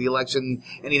current state of the election.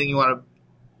 Anything you want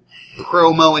to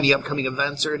promo? Any upcoming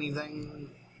events or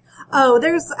anything? Oh,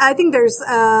 I think there's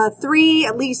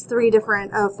at least three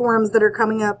different forums that are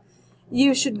coming up.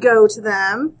 You should go to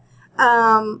them.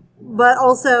 But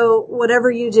also, whatever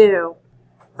you do,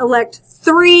 elect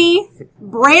 3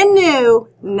 brand new,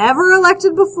 never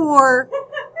elected before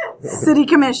city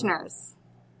commissioners.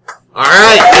 All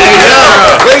right, there you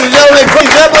go. Ladies and gentlemen,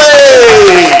 please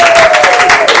Emily.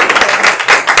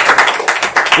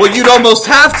 Well, you'd almost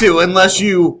have to unless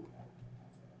you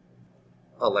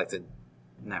elected.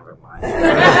 Never mind.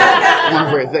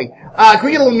 One for a thing. Can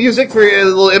we get a little music for a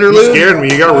little interlude? You scared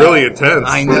me. You got really intense.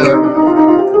 I know.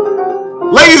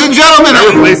 Ladies and gentlemen,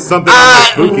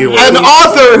 an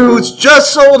author who's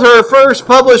just sold her first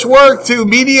published work to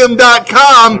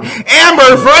Medium.com,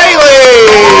 Amber Fraley!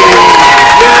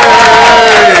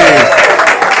 Yay!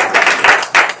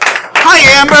 Hi,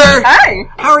 Amber! Hi!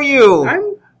 How are you?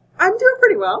 I'm doing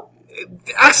pretty well.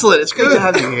 Excellent. It's good to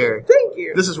have you here. Thank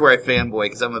you. This is where I fanboy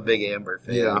because I'm a big Amber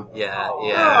fan. Yeah.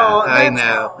 Oh, I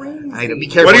know. I know. Be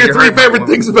careful. What are your 3 favorite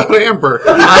things about Amber?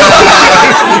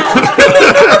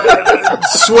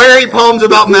 Sweary poems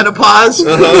about menopause.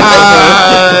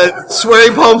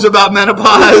 Sweary poems about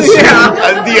menopause.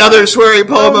 Yeah. The other sweary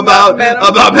poem about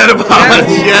menopause.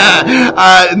 Yeah.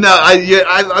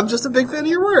 I'm just a big fan of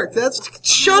your work.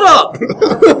 Shut up.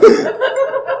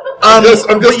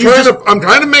 I'm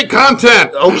trying to make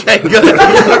content. Okay, good.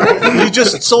 You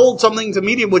just sold something to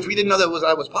Medium, which we didn't know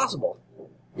that was possible.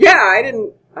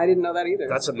 Yeah, I didn't know that either.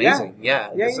 That's amazing.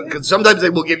 Yeah. Yeah. Because sometimes they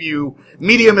will give you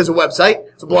Medium as a website.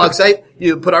 It's a blog site.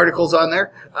 You put articles on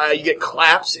there. You get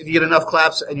claps. If you get enough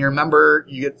claps and you're a member,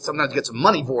 sometimes get some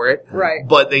money for it. Right.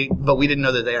 But we didn't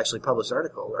know that they actually published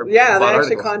articles. Yeah, they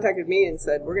actually contacted me and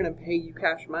said, we're going to pay you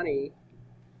cash money.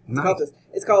 Nice.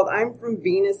 It's called I'm from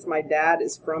Venus, my dad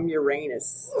is from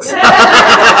Uranus. Nice.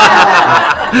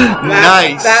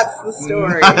 That's the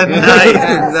story.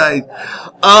 Nice.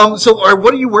 So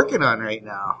what are you working on right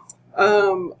now?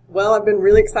 Well, I've been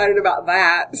really excited about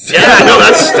that. Yeah, no,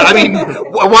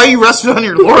 why are you resting on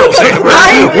your laurels?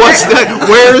 What's that?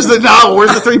 Where's the novel?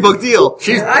 Where's the 3-book deal?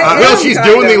 She's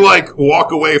doing the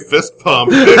walk away fist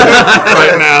pump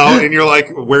right now, and you're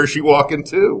like, where's she walking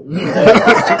to?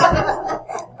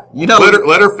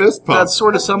 Let her fist pump. That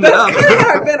sort of summed it up. That's kind of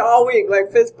how I've been all week.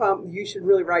 Like, fist pump, you should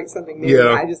really write something new.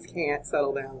 Yeah. I just can't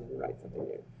settle down and write something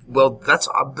new. Well, that's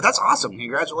awesome.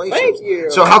 Congratulations. Thank you.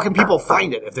 So how can people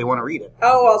find it if they want to read it?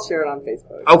 Oh, I'll share it on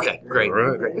Facebook. Okay, great.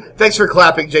 Right. Great. Thanks for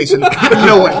clapping, Jason.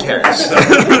 No one cares.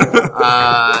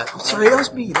 Sorry, that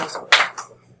was me.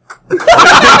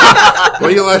 Why are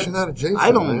you lashing out at Jason?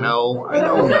 I don't know.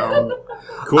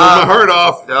 Cooling my heart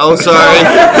off. Oh, sorry.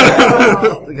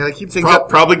 Gotta keep things up.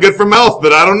 Probably good for mouth,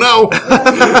 but I don't know.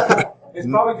 It's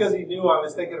probably because he knew I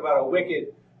was thinking about a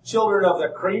wicked Children of the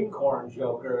Cream Corn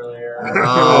joke earlier.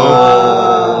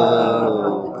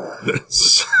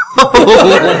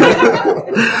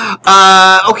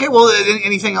 Okay, well,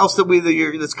 anything else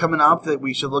that's coming up that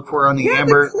we should look for on the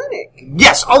Amber? The clinic.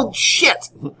 Yes. Oh,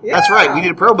 shit. Yeah. That's right. We need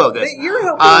to promo this. That you're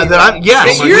helping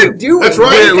yes. That you're doing. That's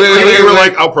right. We were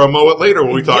like, I'll promo it later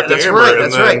when we talk to Amber.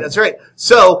 That's right.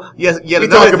 So, we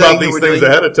talk about these things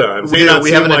ahead of time.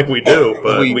 We haven't like we do,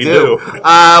 but we do.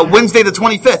 Wednesday the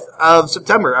 25th of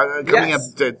September, coming up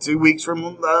to 2 weeks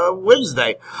from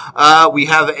Wednesday. We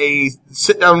have a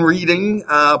sit-down reading,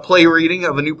 play reading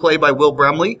of a new play by Will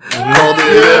Brumley called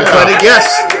The Clinic. Yes.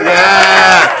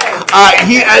 Yeah.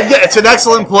 It's an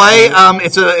excellent play.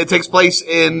 It takes place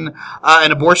in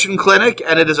an abortion clinic,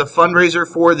 and it is a fundraiser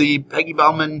for the Peggy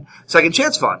Bauman Second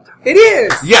Chance Fund. It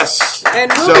is. Yes.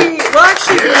 And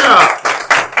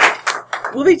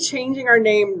we'll be changing our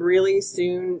name really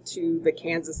soon to the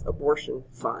Kansas Abortion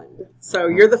Fund. So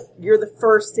you're the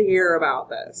first to hear about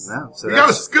this. No, so we got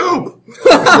a scoop.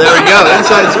 There we go.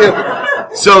 Inside scoop.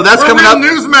 So that's coming up.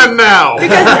 Newsmen now.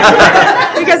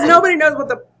 Because nobody knows what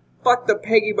the fuck the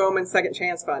Peggy Bowman Second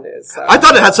Chance Fund is. So. I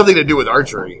thought it had something to do with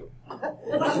archery.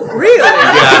 Really?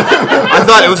 Yeah. I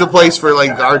thought it was a place for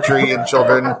like archery and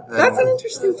children. That's an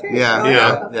interesting take.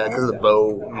 Yeah, because of the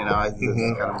bow.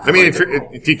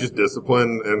 It teaches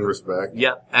discipline and respect.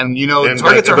 Yeah, and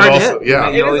targets are hard to hit. Yeah,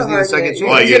 you always need a second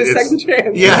chance. You get a second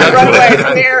chance. Yeah, run away. It's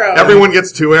an arrow. Everyone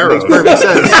gets 2 arrows. Makes perfect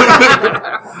sense.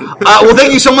 Well,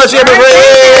 thank you so much, Amber.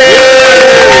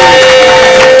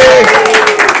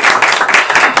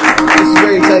 This is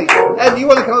very exciting. Ed, do you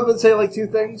want to come up and say like 2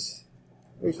 things?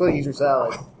 Or you just want to use your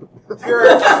salad? Sure.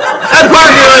 Ed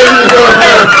Parker, ladies and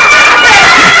gentlemen.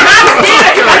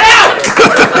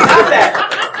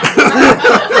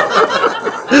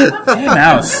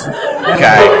 Mouse.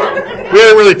 Okay. We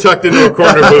hadn't really tucked into a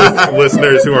corner booth,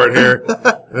 listeners who aren't here.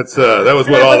 That was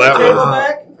what all that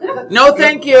was. No,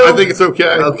 thank you. I think it's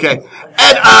okay. Okay.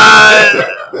 Ed,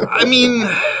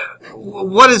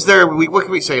 what is there? What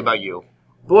can we say about you?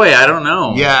 Boy, I don't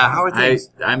know. Yeah, how are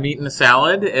things? I'm eating a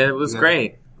salad. It was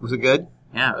great. Was it good?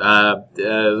 Yeah,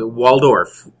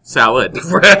 Waldorf salad.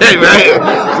 Right.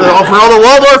 For all the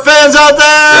Waldorf fans out there!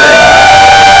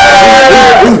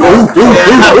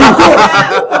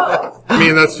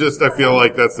 that's just, I feel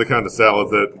like that's the kind of salad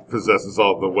that possesses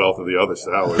all the wealth of the other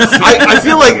salads. I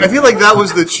feel like that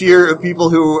was the cheer of people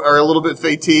who are a little bit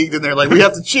fatigued and they're like, we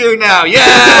have to cheer now.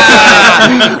 Yeah!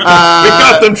 We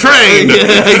got them trained.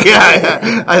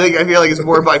 Yeah. I feel like it's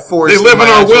more by force. They live in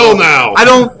our will now. I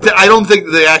don't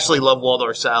think they actually love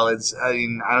Waldorf salads. I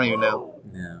mean, I don't even know.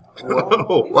 Yeah.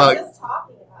 Whoa.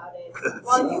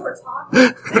 While you were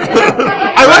talking.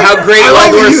 How great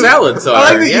Waldorf salads are.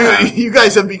 I like that you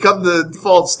guys have become the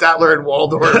default Statler and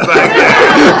Waldorf back there.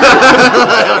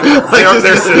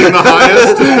 They're sitting the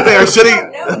highest. They are sitting.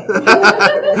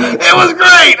 It was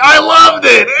great. I loved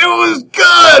it. It was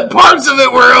good. Parts of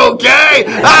it were okay.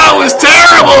 It was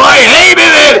terrible. I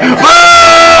hated it.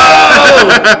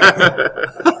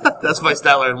 Whoa! That's my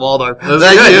Statler and Waldorf.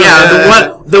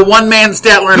 Yeah, the one-man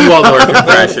Statler and Waldorf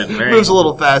impression. Moves a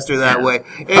little faster that way.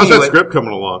 Anyway, how's that script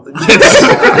coming along?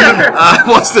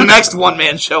 What's the next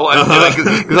one-man show I'm doing?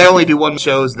 Because I only do one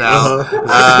shows now.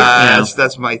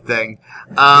 That's my thing.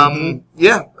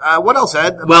 What else,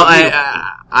 Ed? Well,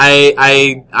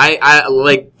 I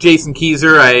like Jason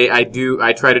Keyser.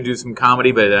 I try to do some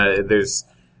comedy, but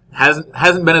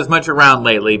hasn't been as much around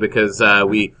lately because I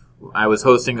was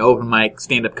hosting open mic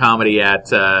stand-up comedy at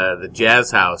the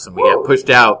Jazz House, and we got pushed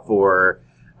out for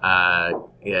a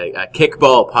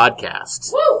kickball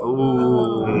podcast.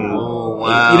 Ooh,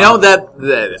 wow. You know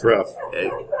that's rough.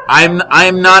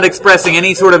 I'm not expressing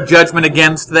any sort of judgment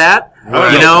against that.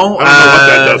 I don't know what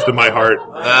that does to my heart.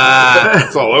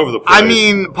 It's all over the place. I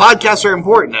mean, podcasts are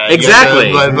important.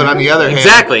 Exactly. But on the other hand,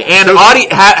 exactly. And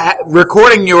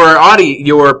recording your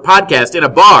podcast in a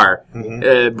bar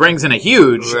brings in a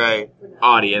huge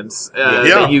audience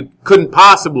that you couldn't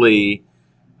possibly.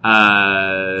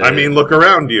 I mean, look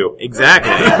around you.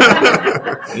 Exactly.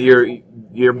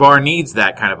 Your bar needs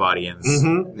that kind of audience.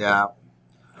 Mm-hmm. Yeah.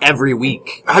 Every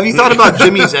week. Have you thought about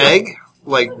Jimmy's Egg?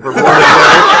 Like performing there,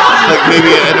 like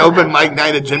maybe an open mic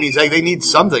night at Jimmy's Egg. They need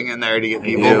something in there to get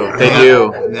people. They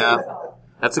do. Yeah.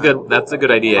 That's a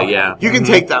good idea. Yeah. You can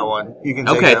take that one. You can.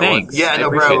 Take that thanks. One. Yeah,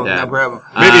 no problem. No problem.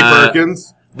 Maybe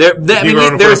Perkins.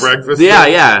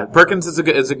 Yeah. Perkins is a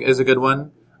good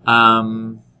one.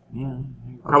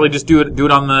 Probably just do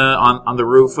it on the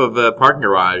roof of a parking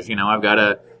garage. You know, I've got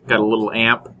a little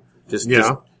amp.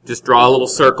 Just draw a little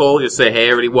circle. Just say, "Hey,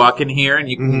 everybody, walk in here," and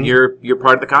you're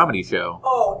part of the comedy show.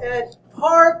 Oh, Ed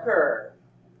Parker.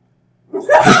 Yay!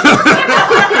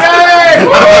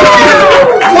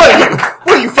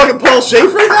 What are you fucking Paul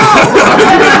Schaefer now?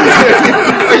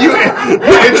 Are you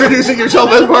introducing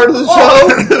yourself as part of the show?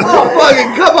 Oh,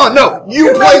 fucking come on! No,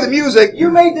 you play the music. You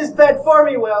made this bet for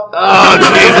me, Will. Oh,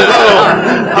 Jesus!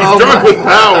 He's drunk with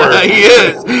power.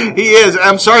 He is.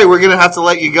 I'm sorry, we're gonna have to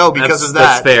let you go because of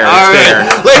that. That's fair. All right,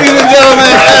 ladies and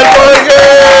gentlemen, Ed Parker.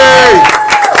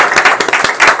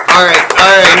 All right.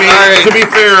 To be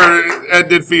fair, Ed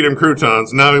did feed him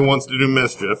croutons. Now he wants to do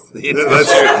mischief. That's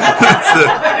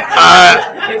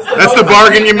the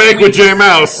bargain you make with J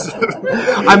Mouse.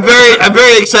 I'm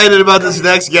very excited about this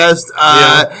next guest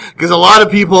because a lot of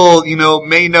people,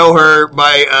 may know her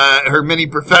by her many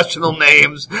professional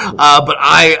names, but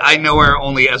I know her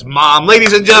only as Mom.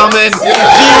 Ladies and gentlemen, Jeannie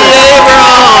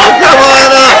Averill, come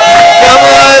on up.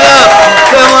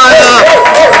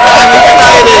 I'm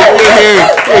excited. You're here.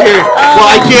 Well,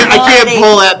 I can't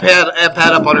pull that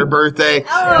Pat up on her birthday,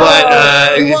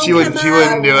 but she wouldn't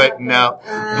do it. No,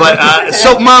 but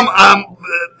so Mom,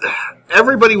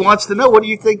 everybody wants to know, what do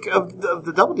you think of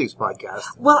the Double Deuce podcast?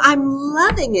 Well, I'm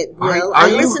loving it, Will. I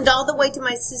listened all the way to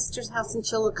my sister's house in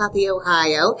Chillicothe,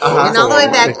 Ohio, and all the way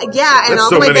back. Yeah, and all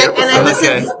the way back. And I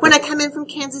listen when I come in from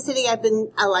Kansas City. I've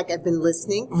been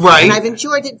listening, right? And I've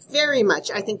enjoyed it very much.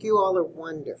 I think you all are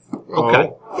wonderful.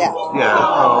 Okay. Yeah.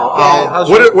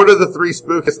 What are the 3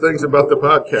 spookiest things about the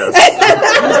podcast?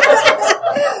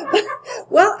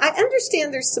 Well, I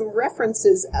understand there's some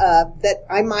references that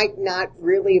I might not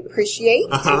really appreciate.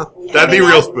 That'd be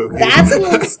real spooky. That's a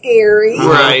little scary.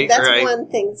 Right. That's one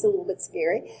thing that's a little bit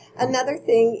scary. Another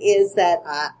thing is that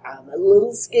I'm a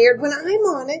little scared when I'm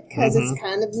on it because it's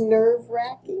kind of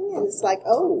nerve-wracking. And it's like,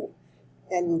 oh.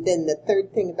 And then the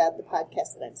third thing about the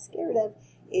podcast that I'm scared of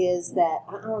is that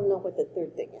I don't know what the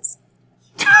third thing is.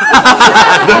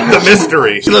 the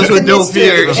mystery. She lives with no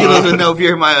fear. She lives with no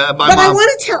fear. My but mom. I want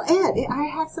to tell Ed. I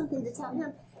have something to tell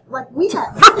him. Like Rick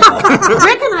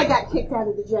and I got kicked out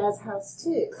of the Jazz House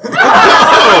too.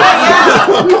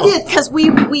 Yeah, we did because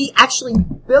we actually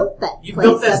built that. You place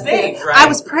built that stage, right? I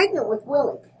was pregnant with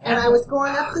Willie. And I was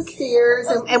going up the stairs,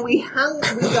 and we put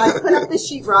up the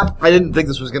sheetrock. I didn't think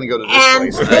this was going to go to this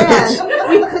and place. Then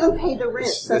we couldn't pay the rent,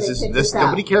 so they kicked us out.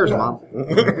 Nobody cares, Mom.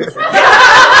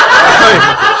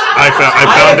 I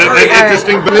found it an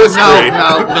interesting mystery.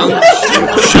 No.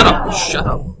 Shut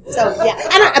up. So, yeah.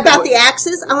 And about the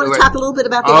axes, I want to talk a little bit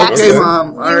about the axes. Okay,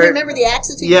 Mom. You remember the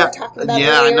axes you were talking about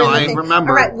earlier? Yeah, no, I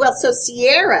remember. All right, well, so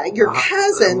Sierra, your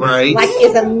cousin, right.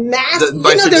 is a master.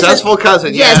 My successful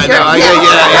cousin, yes, yeah.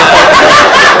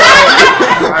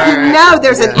 You know,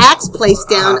 there's an axe place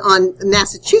down on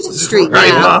Massachusetts Street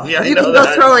now. Yeah, you can go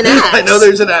throw an axe. I know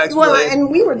there's an axe place. And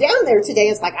we were down there today.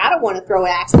 It's like, I don't want to throw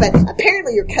an axe, but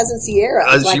apparently your cousin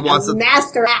Sierra is like a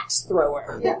master axe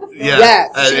thrower. Yeah.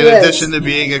 In addition to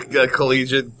being a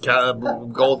collegiate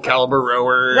gold caliber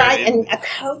rower. Right, and a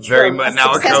coach. Very much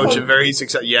now a coach and very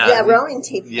successful. Yeah, rowing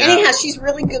team. Yeah. Anyhow, she's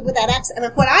really good with that axe. And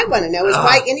what I want to know is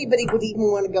why anybody would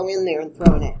even want to go in there and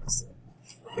throw an axe.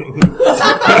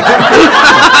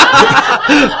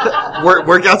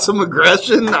 Work out some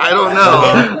aggression? I don't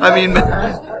know. I mean,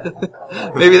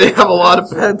 Maybe they have a lot of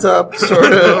pent up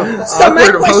sort of. So my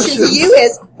awkward question emotions. to you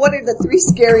is, what are the 3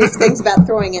 scariest things about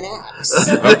throwing an axe?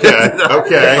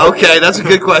 Okay. That's a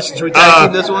good question. Should we tag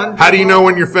team this one? How do you know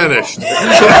when you're finished?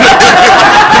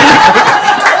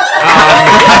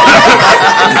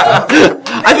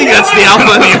 I think that's the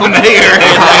alpha and the omega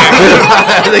right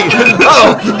there.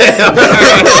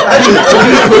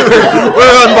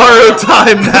 We're on borrowed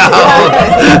time now.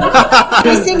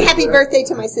 We sing happy birthday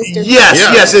to my sister.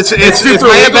 Yes, it's my Aunt's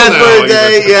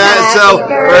birthday. Yeah, so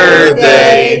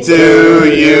birthday to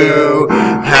you,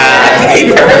 happy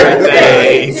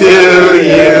birthday to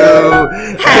you,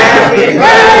 happy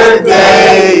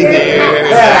birthday, dear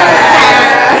Dad.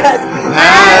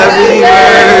 Happy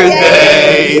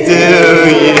birthday to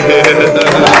you.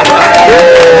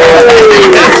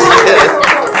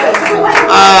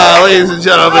 Ladies and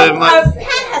gentlemen, Pat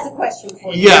has a question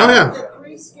for you. Yeah. The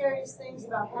 3 scariest things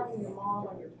about having your mom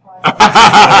on your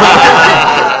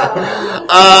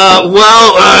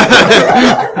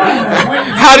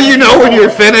how do you know when you're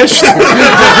finished?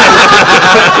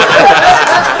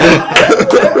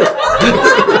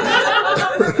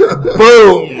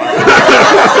 Boom.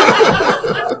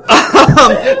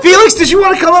 Felix, did you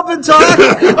want to come up and talk? All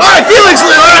right, Felix,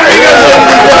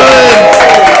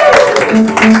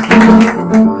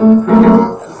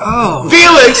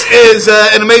 Felix is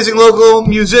an amazing local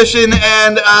musician,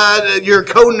 and you're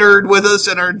co-nerd with us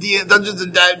in our Dungeons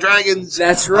and Dragons.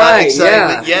 That's right.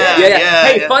 Excitement. Yeah.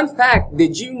 Hey, fun fact: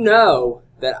 did you know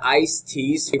that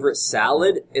Ice-T's favorite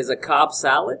salad is a Cobb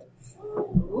salad?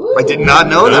 I did not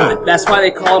know that. That's why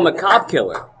they call him a Cobb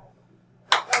killer.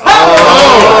 Oh,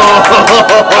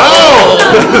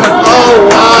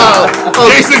 wow.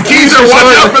 Jason Keyser, watch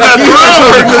out for that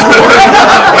throne.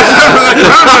 Watch out for that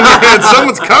crown on your head.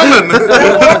 Someone's coming.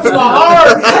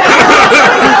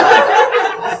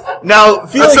 Now,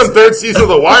 Felix, that's some 3rd season of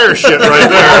The Wire shit right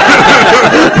there.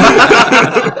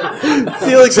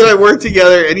 Felix and I work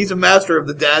together, and he's a master of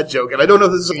the dad joke. And I don't know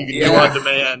if this is something you can do on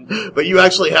demand, but you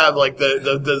actually have like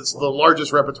the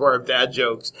largest repertoire of dad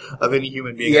jokes of any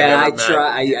human being. Yeah, I've ever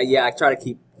met. I try to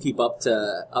keep up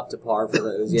to par for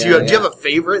those. Yeah, do you have a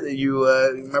favorite that you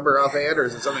remember offhand, or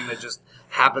is it something that just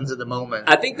happens at the moment?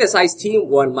 I think this Ice-T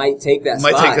one might take that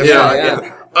spot. Take that spot.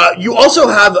 Yeah. You also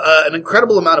have an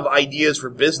incredible amount of ideas for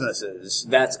businesses.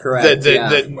 That's correct.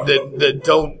 That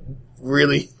don't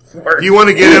really work. You want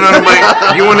to get in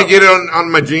on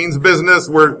my jeans business?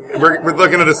 We're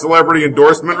looking at a celebrity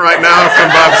endorsement right now from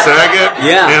Bob Saget.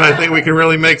 Yeah. And I think we can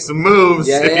really make some moves.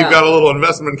 If you've got a little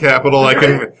investment capital, I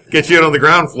can get you in on the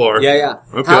ground floor. Yeah.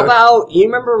 Okay. How about, you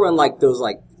remember when like those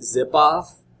like zip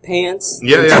off pants?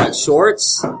 Like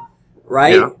shorts?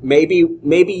 Right? Yeah. Maybe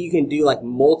you can do like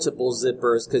multiple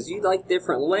zippers because you like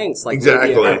different lengths. Like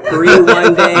exactly. maybe a capri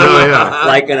one day,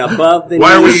 like an above the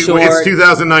knee short. It's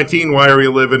 2019. Why are we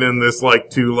living in this like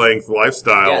 2-length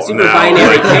lifestyle? Yeah, super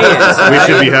binary pants. We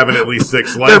should be having at least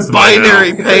 6 lengths. They're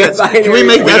binary pants. Can we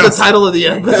make that the title of the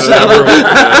episode?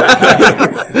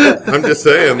 I'm just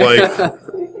saying, like.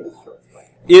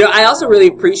 You know, I also really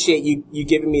appreciate you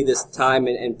giving me this time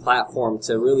and platform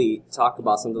to really talk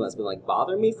about something that's been like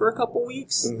bothering me for a couple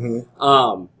weeks. Mm-hmm.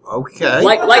 Okay.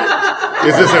 Like,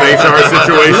 is this an HR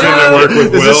situation that work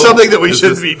with Will? Is this something that we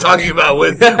should be talking about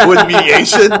with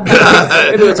mediation?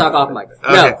 Maybe we'll talk off mic.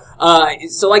 Okay. No.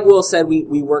 So like Will said,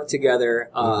 we work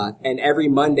together, and every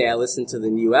Monday I listen to the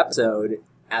new episode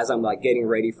as I'm like getting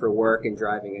ready for work and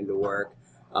driving into work.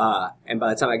 And by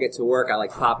the time I get to work, I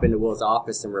like pop into Will's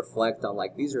office and reflect on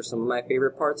like, these are some of my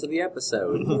favorite parts of the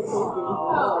episode.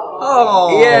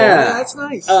 Yeah. That's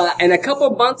nice. And a couple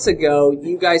months ago,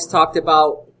 you guys talked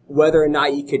about whether or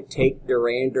not you could take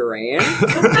Duran Duran.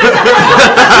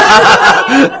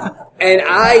 And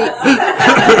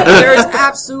there's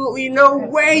absolutely no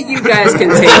way you guys can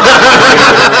take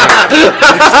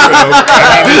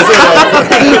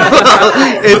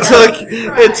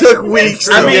it took weeks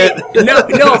to get.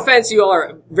 No offense, you all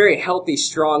are very healthy,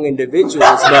 strong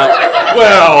individuals, but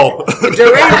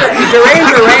Duran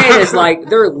Duran is like,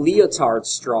 they're leotard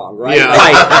strong, right? Yeah.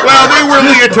 Like, they were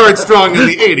leotard strong in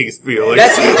the 80s, Felix.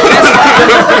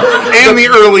 And the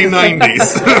early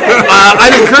 90s.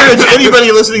 I'd encourage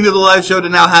anybody listening to the live show to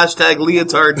now hashtag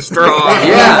leotard strong.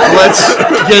 Yeah. Let's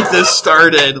get this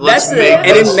started. Let's make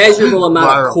an immeasurable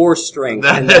amount of core strength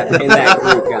in that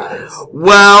group, guys.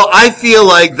 Well, I feel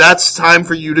like that's time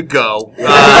for you to go.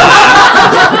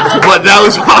 But that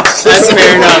was awesome. That's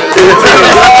fair enough.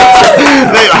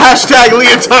 Hashtag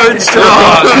leotard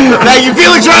strong. Thank you,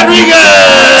 Felix Rodriguez!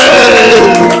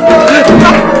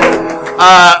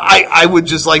 I would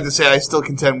just like to say I still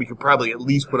contend we could probably at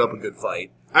least put up a good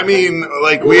fight. I mean,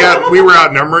 like we were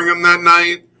outnumbering them that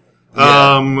night,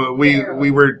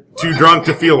 We were too drunk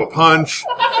to feel a punch.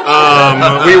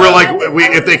 We were like,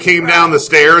 if they came down the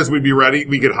stairs, we'd be ready.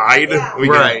 We could hide.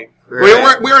 Right. We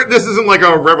weren't, this isn't like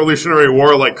a Revolutionary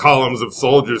War, like columns of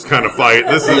soldiers kind of fight.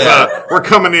 This is, we're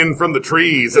coming in from the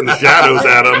trees and the shadows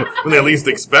at them when they least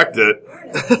expect it.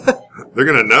 They're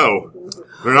gonna know.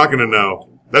 They're not gonna know.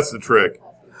 That's the trick.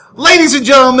 Ladies and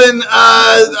gentlemen,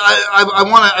 I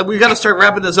want to. We got to start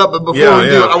wrapping this up, but before we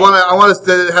do, I want us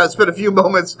to spend a few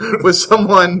moments with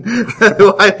someone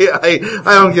who I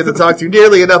don't get to talk to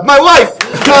nearly enough. My wife.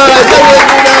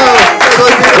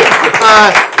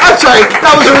 I'm sorry,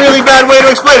 that was a really bad way to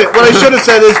explain it. What I should have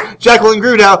said is Jacqueline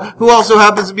Grudow, who also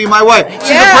happens to be my wife.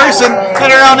 She's a person in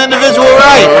her own individual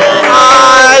right.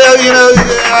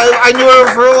 I knew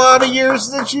her for a lot of years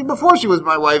before she was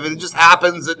my wife, and it just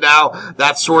happens that now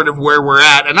that's sort of where we're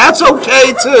at, and that's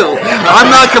okay too. I'm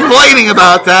not complaining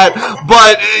about that,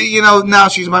 but now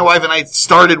she's my wife, and I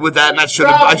started with that, and I should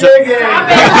have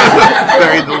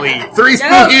buried the lead. Three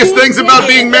spookiest things about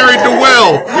being married to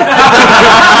Will.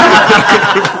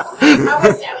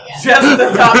 Just the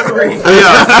top 3.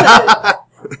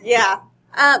 Yeah.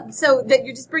 So that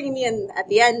you're just bringing me in at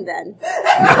the end, then.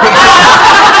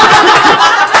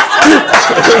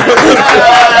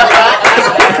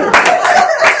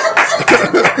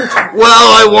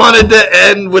 Well, I wanted to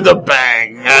end with a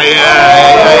bang.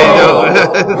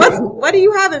 What do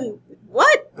you have in...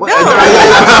 What? No.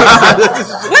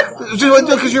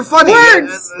 Because you're funny.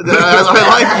 Words. I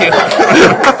like you.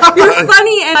 You're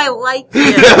funny and I like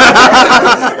you.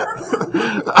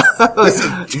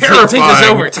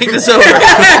 Take this over.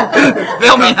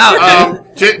 Bail me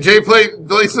out. Jay play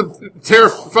some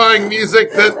terrifying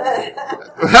music that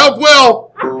help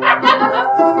Will.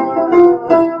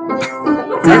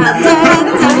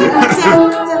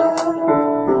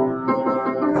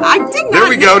 I did not. There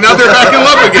we go. Now they're back in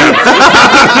love again.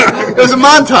 It was a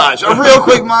montage, a real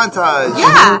quick montage.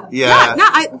 Yeah. No,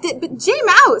 but Jay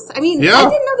Mouse. I mean, I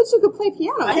didn't know that you could play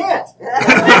piano. I can't.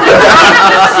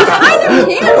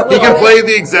 He can play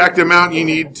the exact amount you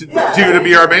need to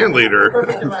be our band leader.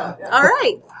 All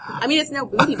right. I mean, it's no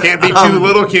booty. Can't be too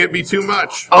little, can't be too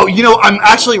much. Oh, I'm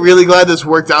actually really glad this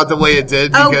worked out the way it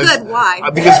did. Because, good. Why?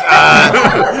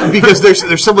 Because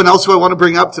there's someone else who I want to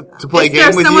bring up to play a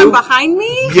game with you. Is there someone behind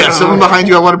me? Yeah, someone behind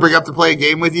you I want to bring up to play a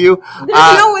game with you.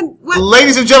 There's no one. What?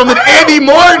 Ladies and gentlemen, Andy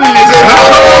Morton is in.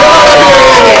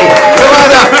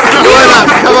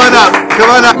 Come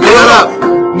on up.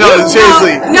 No,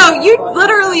 seriously. No, you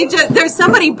literally there's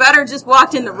somebody better just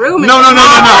walked in the room. No.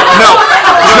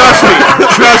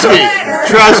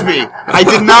 Trust me. I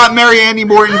did not marry Andy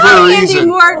Morton for a reason.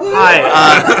 Andy Morton. Hi.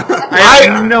 I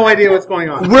have no idea what's going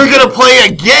on. We're going to play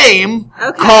a game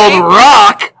called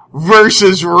Rock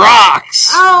versus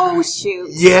Rocks. Oh, shoot.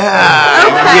 Yeah.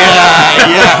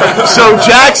 So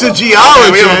Jack's a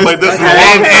geologist. We haven't played this in a long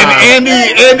time. And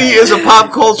Andy is a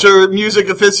pop culture music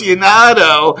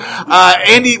aficionado.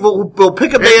 Andy, we'll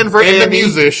pick a band for Andy. And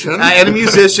a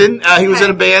musician. He was in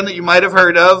a band that you might have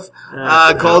heard of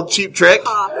called Cheap Trick for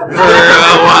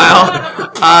a while.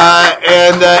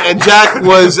 And Jack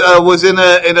was in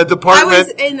a department. I was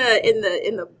in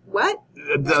the what?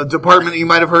 The department you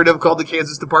might have heard of called the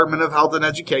Kansas Department of Health and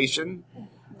Education.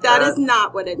 That is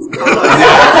not what it's called.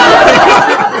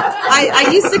 I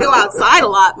used to go outside a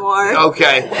lot more.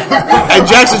 Okay. And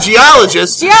Jack's a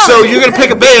geologist, so you're going to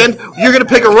pick a band, you're going to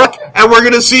pick a rock, and we're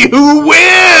going to see who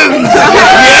wins!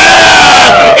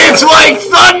 Yeah! It's like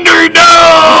Thunderdome!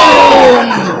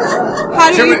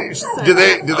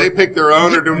 Do they pick their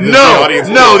own, or do the audience?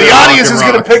 No, the audience is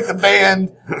going to pick the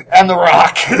band and the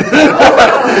rock.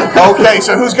 Okay,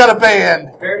 so who's got a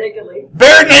band? Bare Naked Ladies.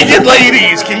 Bare Naked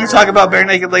Ladies. Can you talk about Bare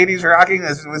Naked Ladies rocking?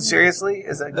 Seriously?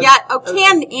 Is that good? Yeah. Oh,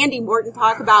 can Andy Morton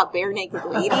talk about Bare Naked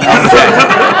Ladies? All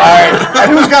right.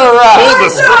 And who's got a rock?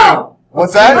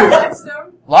 What's that?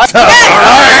 Limestone. All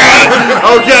right.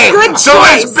 Okay. Good so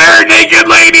choice. it's Bare Naked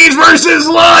Ladies versus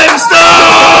Limestone.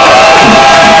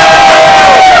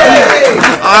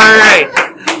 All right.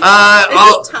 Is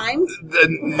this timed?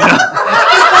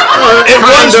 It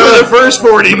runs for the first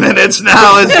 40 minutes.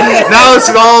 Now it's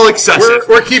all excessive.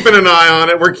 We're keeping an eye on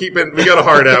it. We got a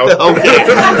heart out. Okay.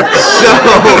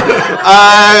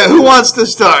 So, who wants to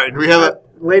start? We have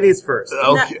ladies first.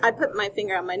 No, I put my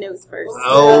finger on my nose first.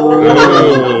 You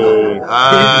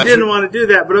didn't want to do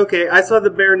that, but okay. I saw the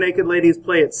Bare Naked Ladies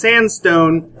play at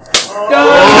Sandstone.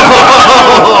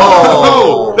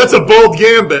 Oh, that's a bold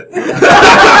gambit.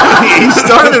 He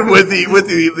started with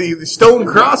the Stone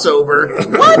crossover.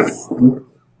 What?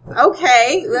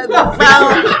 Okay. Well,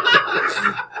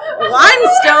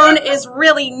 Limestone is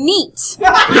really neat.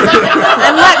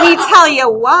 And let me tell you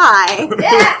why.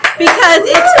 Because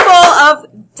it's full of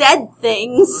dead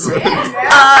things. Just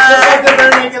like the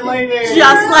Bare Naked Ladies.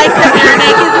 Just like the Bare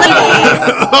Naked Ladies.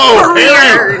 Oh,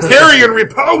 Harry and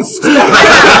Repost.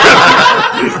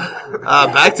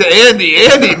 Back to Andy.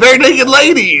 Andy, Bare Naked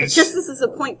Ladies. Just this is a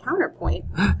point counterpoint.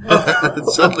 It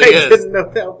certainly I is. didn't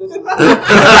know that was.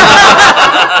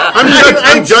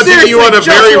 I'm judging you on a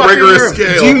very rigorous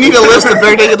scale. Do you need a list of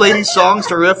Bare Naked Ladies songs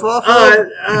to riff off of?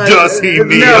 Does he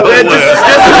need a list?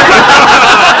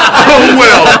 Oh,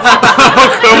 well.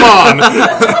 Oh, come on.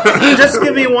 Just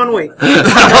give me 1 week.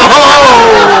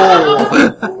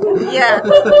 Yeah.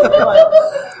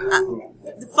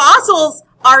 Fossils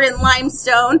are in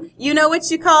limestone. You know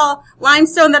what you call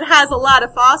limestone that has a lot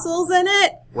of fossils in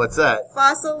it? What's that?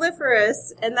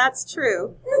 Fossiliferous, and that's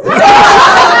true.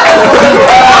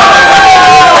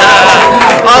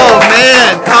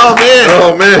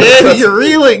 Oh man! Andy, you're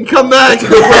reeling. Come back.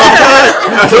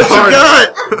 What you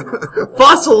got?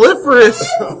 Fossiliferous.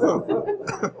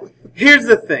 Here's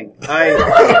the thing.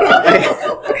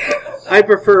 I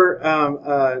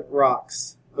prefer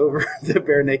rocks over the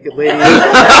Bare Naked Ladies.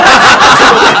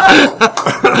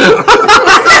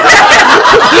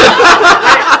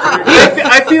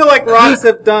 I feel like rocks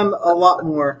have done a lot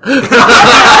more. They do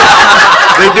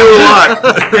a lot.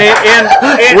 And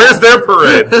where's their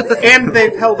parade? And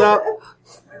they've held up.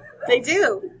 They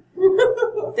do.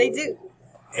 They do.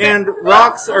 And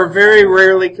rocks are very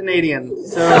rarely Canadian,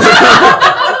 so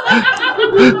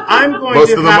I'm going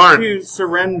to have to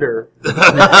surrender.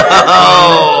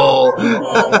 Oh.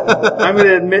 I'm going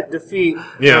to admit defeat,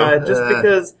 just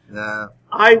because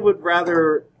I would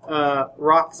rather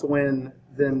rocks win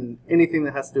than anything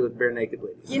that has to do with Bare Naked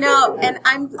Ladies. You know, and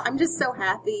I'm just so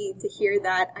happy to hear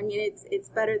that. I mean, it's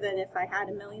better than if I had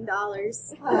 $1 million.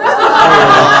 Ladies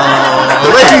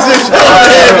and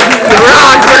gentlemen,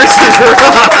 Rock versus Rock.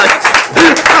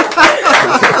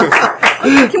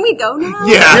 Can we go now?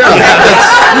 Yeah.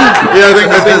 I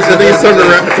think it's time to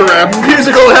wrap.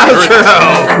 Musical outro.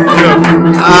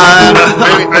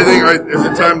 I think is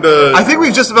it time to? I think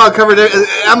we've just about covered it.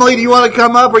 Emily, do you want to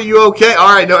come up? Are you okay?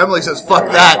 All right. No, Emily says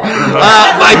fuck that.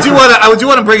 I do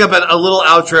want to bring up a little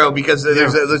outro because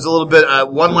there's a little bit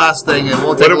one last thing and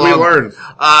we'll take. What have we learned?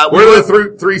 What are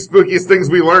the three spookiest things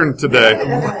we learned today?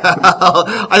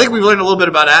 I think we've learned a little bit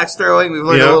about axe throwing. We've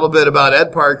learned a little bit about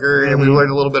Ed Parker, and we've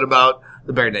learned a little bit about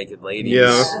the Bare Naked Ladies.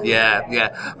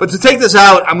 Yeah. But to take this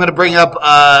out, I'm going to bring up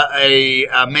a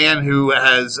man who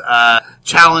has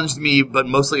challenged me, but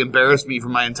mostly embarrassed me for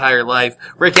my entire life.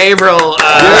 Rick Averill.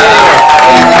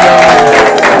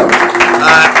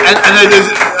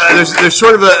 There's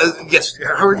sort of a yes.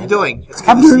 How are you doing? It's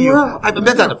good to see you. I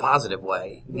meant that in a positive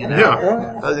way. You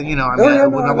know,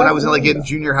 when I was like in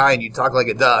junior high and you talk like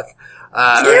a duck.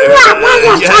 Well,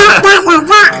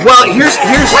 here's.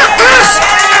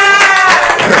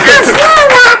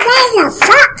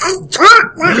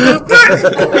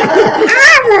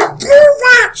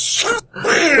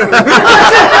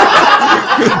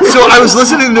 So I was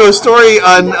listening to a story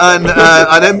on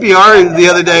NPR the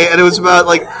other day, and it was about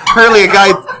like apparently a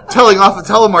guy telling off a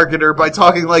telemarketer by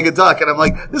talking like a duck, and I'm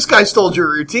like, this guy stole your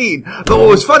routine. But what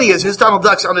was funny is his Donald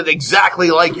Duck sounded exactly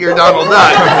like your Donald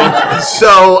Duck.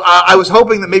 So I was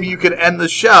hoping that maybe you could end the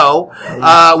show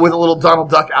with a little Donald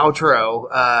Duck outro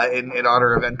in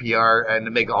honor of NPR and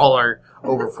to make all our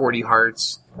over 40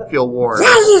 hearts feel warm.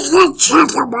 Ladies and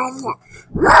gentlemen,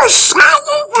 we're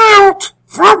signing out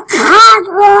from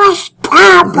Conroy's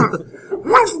Pub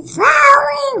with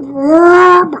very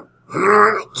warm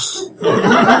hearts.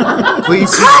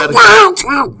 Please good night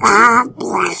and God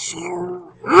bless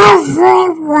you,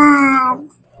 everyone.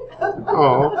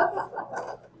 Oh.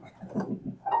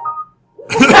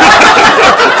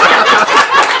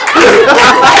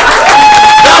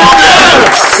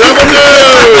 Double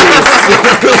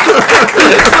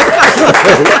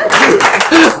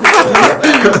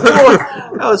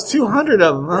That was 200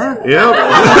 of them, huh? Yep.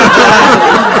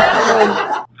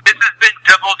 This has been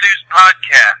Double Deuce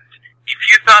Podcast. If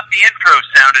you thought the intro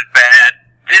sounded bad,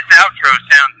 this outro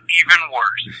sounds even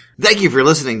worse. Thank you for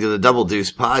listening to the Double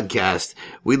Deuce Podcast.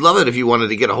 We'd love it if you wanted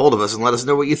to get a hold of us and let us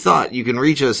know what you thought. You can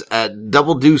reach us at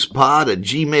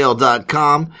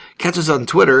doubledeucepod@gmail.com. Catch us on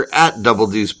Twitter at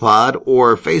doubledeucepod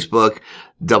or Facebook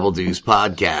Double Deuce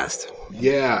Podcast.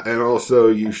 Yeah, and also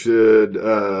you should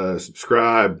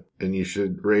subscribe and you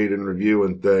should rate and review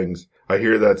and things. I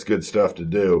hear that's good stuff to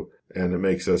do, and it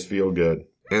makes us feel good.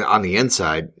 And on the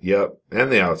inside. Yep,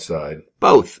 and the outside.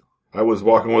 Both. I was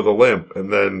walking with a limp,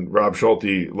 and then Rob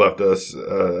Schulte left us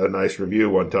a nice review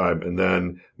one time, and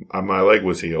then my leg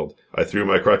was healed. I threw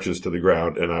my crutches to the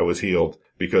ground, and I was healed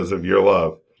because of your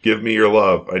love. Give me your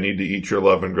love. I need to eat your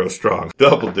love and grow strong.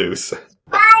 Double deuce.